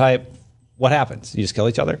weapon type. What happens? You just kill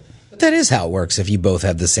each other? But that is how it works if you both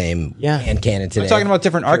have the same Yeah. hand cannon today. I'm talking about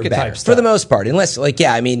different You're better. archetypes, for the though. most part. Unless, like,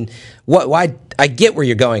 yeah, I mean, why? I get where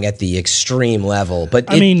you're going at the extreme level, but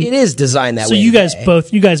I mean, it is designed that So way. you guys today.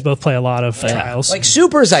 both play a lot of trials. like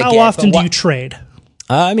supers. I How get, often but do you trade?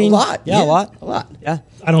 I mean, A lot. Yeah, a lot. A lot. Yeah.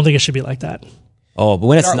 I don't think it should be like that. Oh, but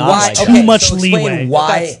when it's not Why- like okay, Too much so explain leeway.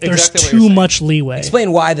 why- There's exactly what too you're saying. much leeway.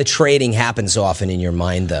 Explain why the trading happens so often in your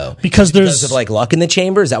mind, though. Because there's- of like luck in the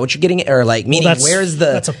chamber. Is that what you're getting? Or like meaning where's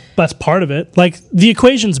the? that's part of it. Like the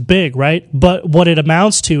equation's big, right? But what it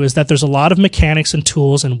amounts to is that there's a lot of mechanics and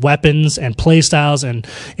tools and weapons and playstyles and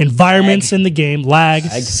environments in the game,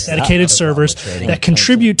 dedicated servers that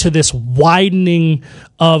contribute to this widening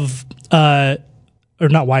of or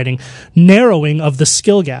not widening, narrowing of the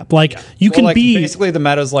skill gap. Like you can Well, like, be basically the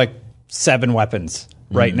meta's like 7 weapons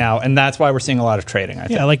right now, and that's why we're seeing a lot of trading. I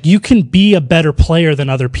think. yeah, like you can be a better player than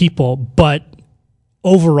other people, but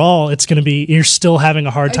overall it's going to be you're still having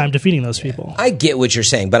a hard time defeating those people. I get what you're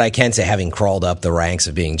saying, but I can say having crawled up the ranks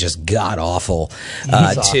of being just god awful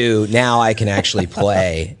to now I can actually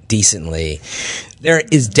play decently. There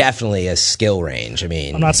is definitely a skill range. I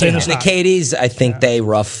mean, I'm not saying there's the not. KDs, I think they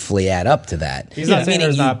roughly add up to that. He's not saying Meaning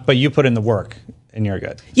there's you- not, but you put in the work and you're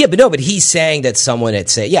good. Yeah, but he's saying that someone at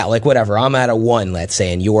say, yeah, like whatever, I'm at a 1, let's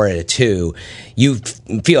say, and you're at a 2, you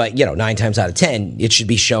feel like, 9 times out of 10, it should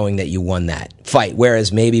be showing that you won that fight.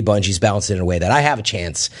 Whereas maybe Bungie's balanced it in a way that I have a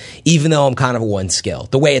chance, even though I'm kind of a 1 skill.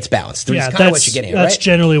 The way it's balanced. It's kind of what you're getting at, that's right?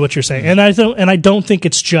 generally what you're saying. And I don't think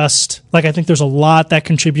it's just like I think there's a lot that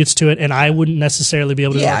contributes to it, and I wouldn't necessarily be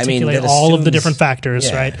able to Yeah, I mean, articulate that all of the assumes- different factors,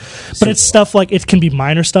 yeah, right? But it's stuff like it can be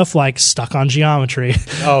minor stuff like stuck on geometry.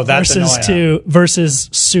 Oh, that's versus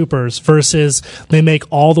supers versus they make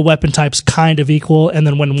all the weapon types kind of equal, and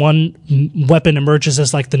then when one weapon emerges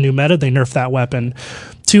as like the new meta, they nerf that weapon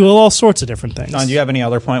to all sorts of different things. Don, do you have any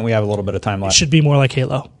other point? We have a little bit of time left. Should be more like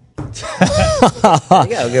Halo.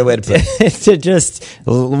 Yeah, a good way to put it. to just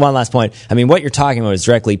one last point. I mean, what you're talking about is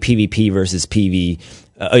directly PvP versus PV.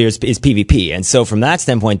 Is PvP, and so from that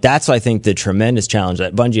standpoint, that's what I think the tremendous challenge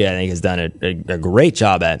that Bungie I think has done a great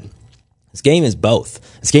job at. This game is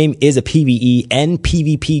both. This game is a PvE and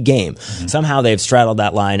PvP game. Mm-hmm. Somehow they've straddled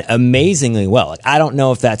that line amazingly well. Like, I don't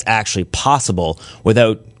know if that's actually possible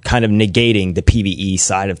without kind of negating the PvE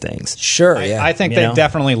side of things. Sure, yeah. I think You they know?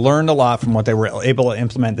 definitely learned a lot from what they were able to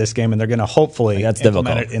implement this game, and they're going to hopefully That's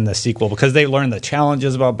implement difficult. it in the sequel because they learned the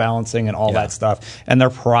challenges about balancing and all that stuff, and they're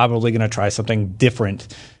probably going to try something different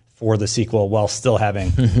for the sequel while still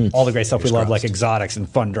having all the great stuff we love, like exotics and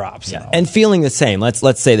fun drops. Yeah. And feeling the same. Let's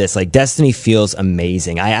say this. Like, Destiny feels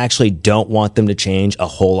amazing. I actually don't want them to change a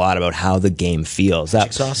whole lot about how the game feels.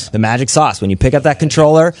 That, sauce? The magic sauce. When you pick up that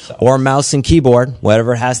controller or mouse and keyboard,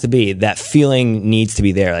 whatever it has to be, that feeling needs to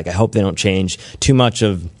be there. Like, I hope they don't change too much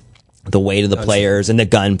of the weight of the players and the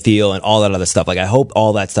gun feel and all that other stuff. Like, I hope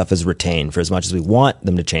all that stuff is retained for as much as we want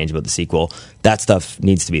them to change about the sequel. That stuff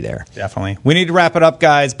needs to be there. Definitely. We need to wrap it up,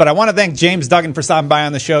 guys, but I want to thank James Duggan for stopping by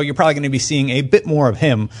on the show. You're probably going to be seeing a bit more of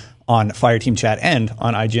him on Fireteam Chat and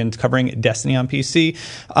on IGN covering Destiny on PC.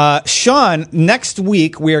 Sean, next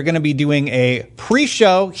week we are going to be doing a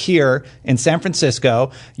pre-show here in San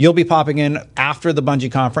Francisco. You'll be popping in after the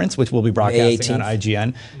Bungie conference, which will be broadcasting on 18th.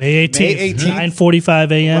 IGN. May 18th,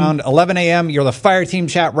 9:45 a.m. Around 11 a.m., you're the Fireteam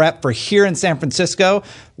Chat rep for here in San Francisco.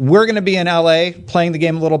 We're going to be in LA playing the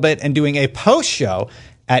game a little bit and doing a post-show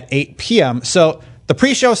at 8 p.m. So The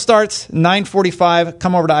pre-show starts 9:45.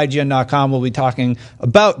 Come over to IGN.com. We'll be talking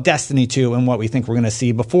about Destiny 2 and what we think we're going to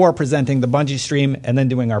see before presenting the Bungie stream and then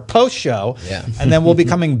doing our post-show. Yeah. And then we'll be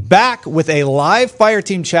coming back with a live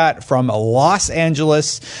Fireteam chat from Los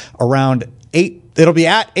Angeles around 8. It'll be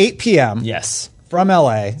at 8 p.m. Yes. from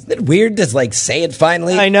LA. Isn't it weird to like say it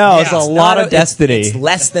finally? I know, it's a not lot of Destiny. It's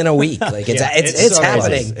less than a week. Like it's so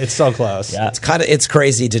happening. close. It's so close. Yeah. It's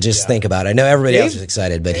crazy to just think about it. I know everybody else is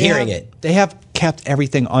excited, but hearing it. They have kept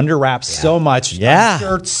everything under wraps so much. Yeah. I'm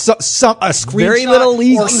sure a screenshot Very little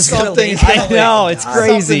leaks. or something's I gonna know, leak. it's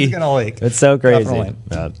crazy. Something's gonna leak. It's so crazy.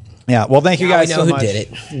 Definitely. Yeah. Well, thank you Now guys we so know who much. did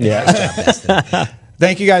it. Yeah.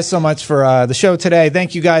 Thank you guys so much for the show today.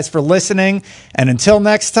 Thank you guys for listening. And until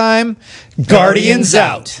next time, Guardians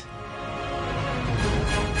out.